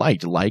shows he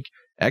liked, like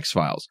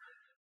X-Files.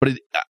 But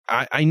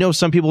I know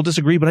some people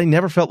disagree, but I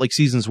never felt like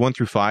seasons 1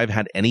 through 5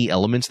 had any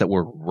elements that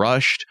were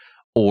rushed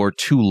or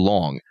too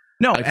long.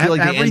 No, I feel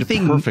like they ended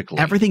perfectly.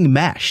 Everything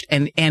meshed.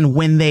 And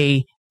when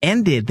they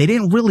ended, they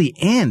didn't really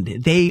end.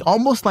 It was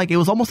almost like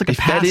a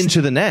fed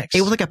into the next.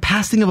 It was like a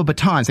passing of a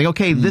baton. Saying,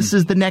 okay, this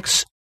is the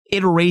next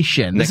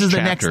iteration. This is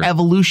the next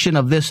evolution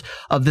of this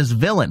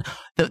villain.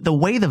 The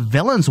way the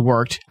villains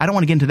worked, I don't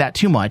want to get into that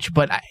too much,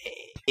 but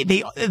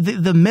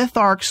the myth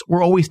arcs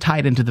were always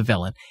tied into the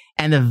villain,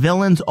 and the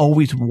villains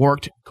always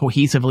worked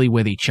cohesively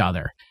with each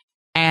other.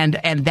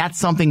 And that's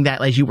something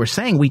that, as you were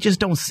saying, we just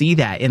don't see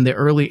that in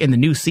the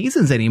new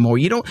seasons anymore.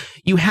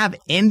 You have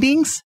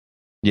endings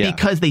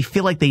because they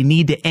feel like they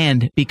need to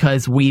end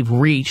because we've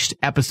reached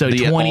episode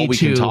 22. All we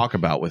can talk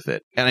about with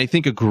it. And I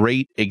think a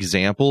great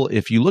example,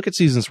 if you look at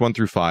seasons 1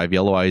 through 5,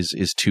 Yellow Eyes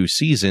is 2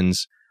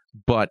 seasons,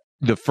 but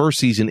the first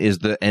season is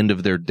the end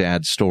of their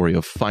dad's story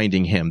of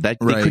finding him. They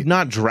could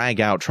not drag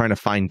out trying to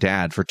find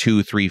dad for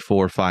 2, 3,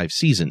 4, 5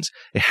 seasons.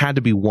 It had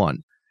to be one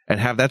and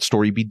have that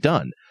story be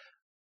done.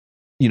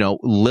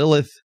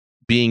 Lilith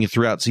being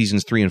throughout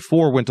seasons 3 and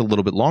 4 went a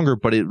little bit longer,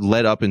 but it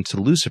led up into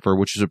Lucifer,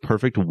 which is a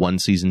perfect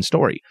one-season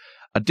story.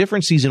 A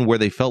different season where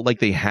they felt like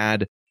they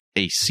had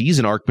a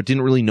season arc, but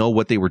didn't really know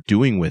what they were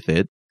doing with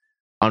it.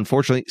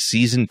 Unfortunately,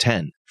 season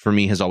 10, for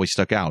me, has always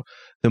stuck out.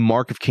 The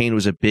Mark of Cain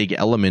was a big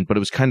element, but it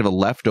was kind of a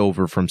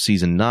leftover from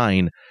season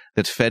 9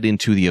 that fed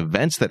into the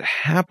events that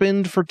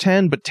happened for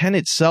 10, but 10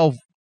 itself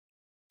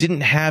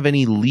didn't have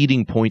any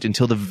leading point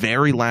until the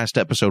very last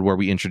episode where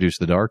we introduced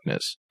the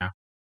darkness. Yeah.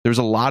 There's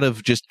a lot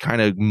of just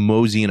kind of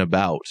moseying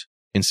about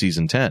in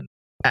season 10.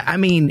 I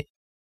mean,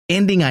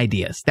 ending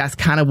ideas. That's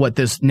kind of what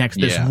this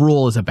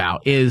rule is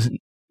about, is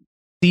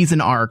season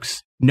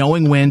arcs,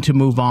 knowing when to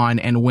move on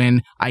and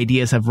when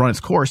ideas have run its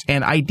course.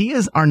 And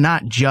ideas are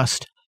not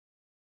just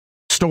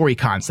story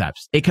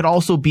concepts. It could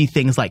also be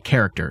things like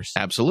characters.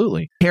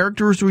 Absolutely.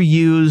 Characters were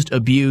used,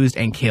 abused,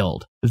 and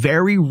killed.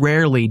 Very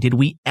rarely did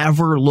we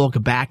ever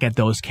look back at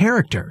those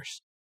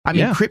characters. I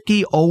mean,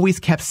 Kripke always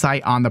kept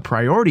sight on the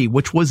priority,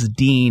 which was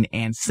Dean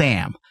and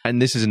Sam.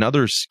 And this is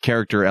another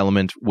character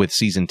element with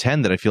season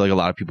 10 that I feel like a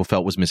lot of people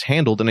felt was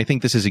mishandled. And I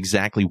think this is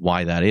exactly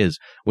why that is,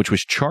 which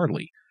was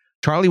Charlie.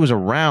 Charlie was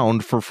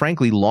around for,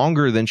 frankly,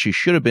 longer than she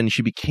should have been.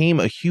 She became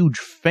a huge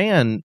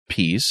fan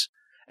piece,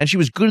 and she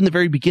was good in the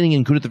very beginning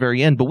and good at the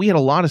very end. But we had a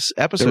lot of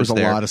episodes there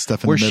was a lot of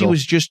stuff in where the middle. She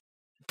was just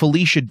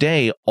Felicia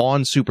Day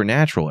on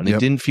Supernatural, and it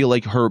didn't feel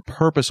like her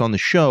purpose on the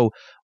show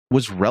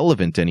was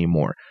relevant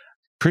anymore.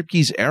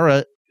 Kripke's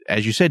era,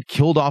 as you said,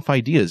 killed off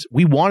ideas.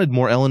 We wanted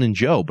more Ellen and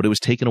Joe, but it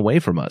was taken away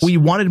from us. We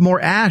wanted more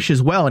Ash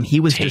as well, and he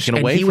was taken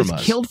away from us. He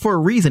was killed for a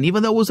reason,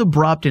 even though it was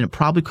abrupt and it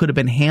probably could have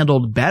been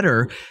handled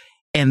better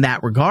in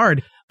that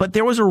regard. But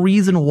there was a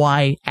reason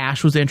why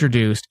Ash was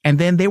introduced, and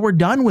then they were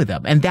done with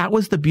him. And that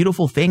was the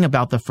beautiful thing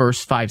about the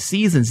first 5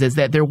 seasons, is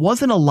that there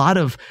wasn't a lot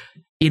of,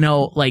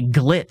 like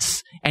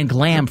glitz and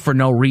glam for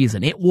no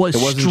reason. It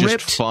wasn't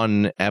just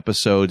fun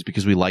episodes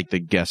because we liked the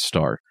guest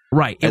star.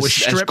 Right. It was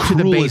stripped to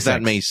the basics. As cruel as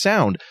that may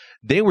sound,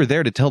 they were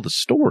there to tell the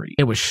story.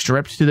 It was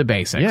stripped to the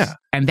basics. Yeah.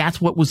 And that's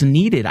what was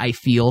needed, I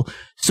feel,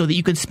 so that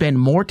you could spend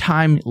more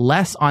time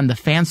less on the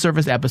fan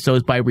service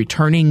episodes by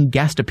returning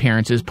guest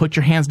appearances. Put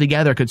your hands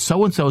together because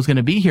so-and-so is going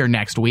to be here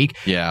next week.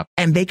 Yeah.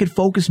 And they could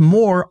focus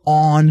more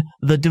on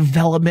the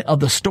development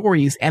of the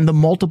stories and the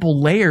multiple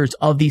layers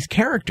of these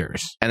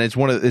characters. And it's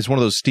one of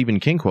those Stephen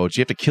King quotes.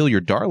 You have to kill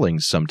your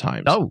darlings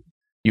sometimes. Oh.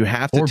 You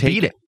have to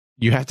beat it.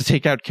 You have to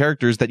take out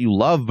characters that you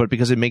love, but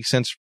because it makes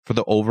sense for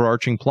the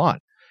overarching plot.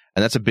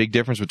 And that's a big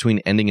difference between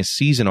ending a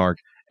season arc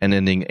and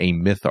ending a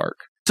myth arc.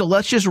 So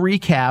let's just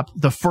recap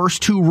the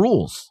first 2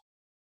 rules.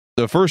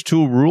 The first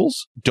 2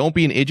 rules: don't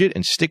be an idiot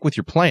and stick with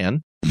your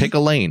plan. Pick a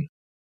lane.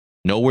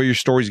 Know where your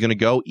story's going to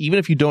go, even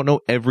if you don't know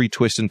every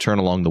twist and turn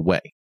along the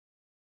way.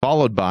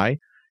 Followed by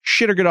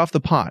shit or get off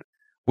the pot,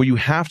 where you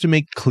have to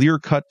make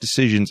clear-cut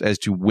decisions as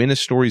to when a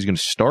story is going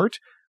to start,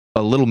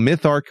 a little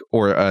myth arc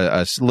or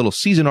a little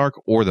season arc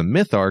or the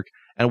myth arc,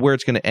 and where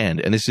it's going to end.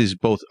 And this is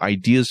both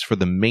ideas for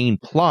the main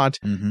plot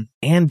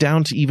and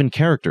down to even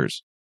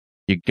characters.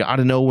 You got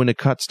to know when to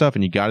cut stuff,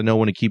 and you got to know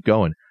when to keep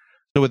going.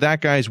 So with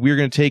that, guys, we're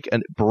going to take a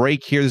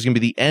break here. This is going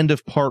to be the end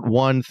of part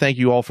 1. Thank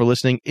you all for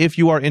listening. If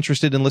you are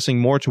interested in listening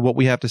more to what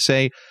we have to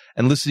say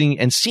and listening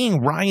and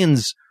seeing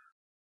Ryan's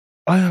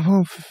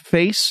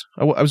face.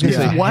 I was going to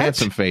say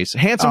handsome face.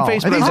 Handsome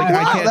face, but I was like,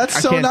 I can't.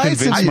 That's so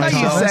nice. I thought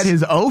you said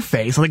his O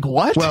face. Like,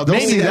 what? Well, they'll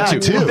see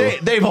that too. Well,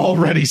 they've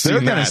already seen that.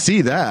 They're going to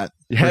see that.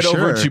 Head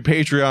over to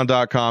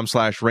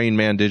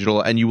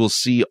patreon.com/RainManDigital, and you will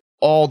see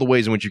all the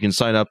ways in which you can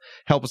sign up,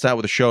 help us out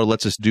with the show,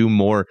 lets us do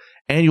more,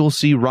 and you'll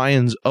see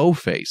Ryan's O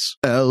face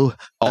on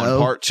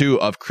part 2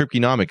 of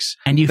Kripkenomics.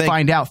 And you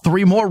find out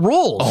 3 more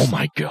rules. Oh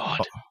my God.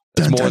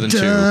 That's more than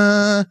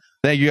 2.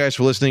 Thank you guys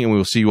for listening, and we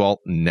will see you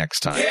all next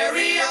time.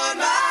 Carry on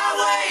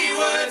my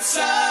wayward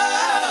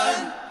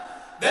son.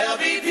 There'll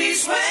be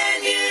peace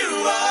when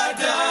you are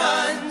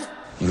done.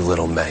 You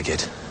little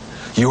maggot.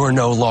 You are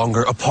no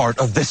longer a part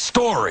of this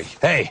story.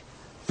 Hey,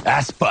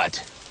 ass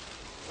butt.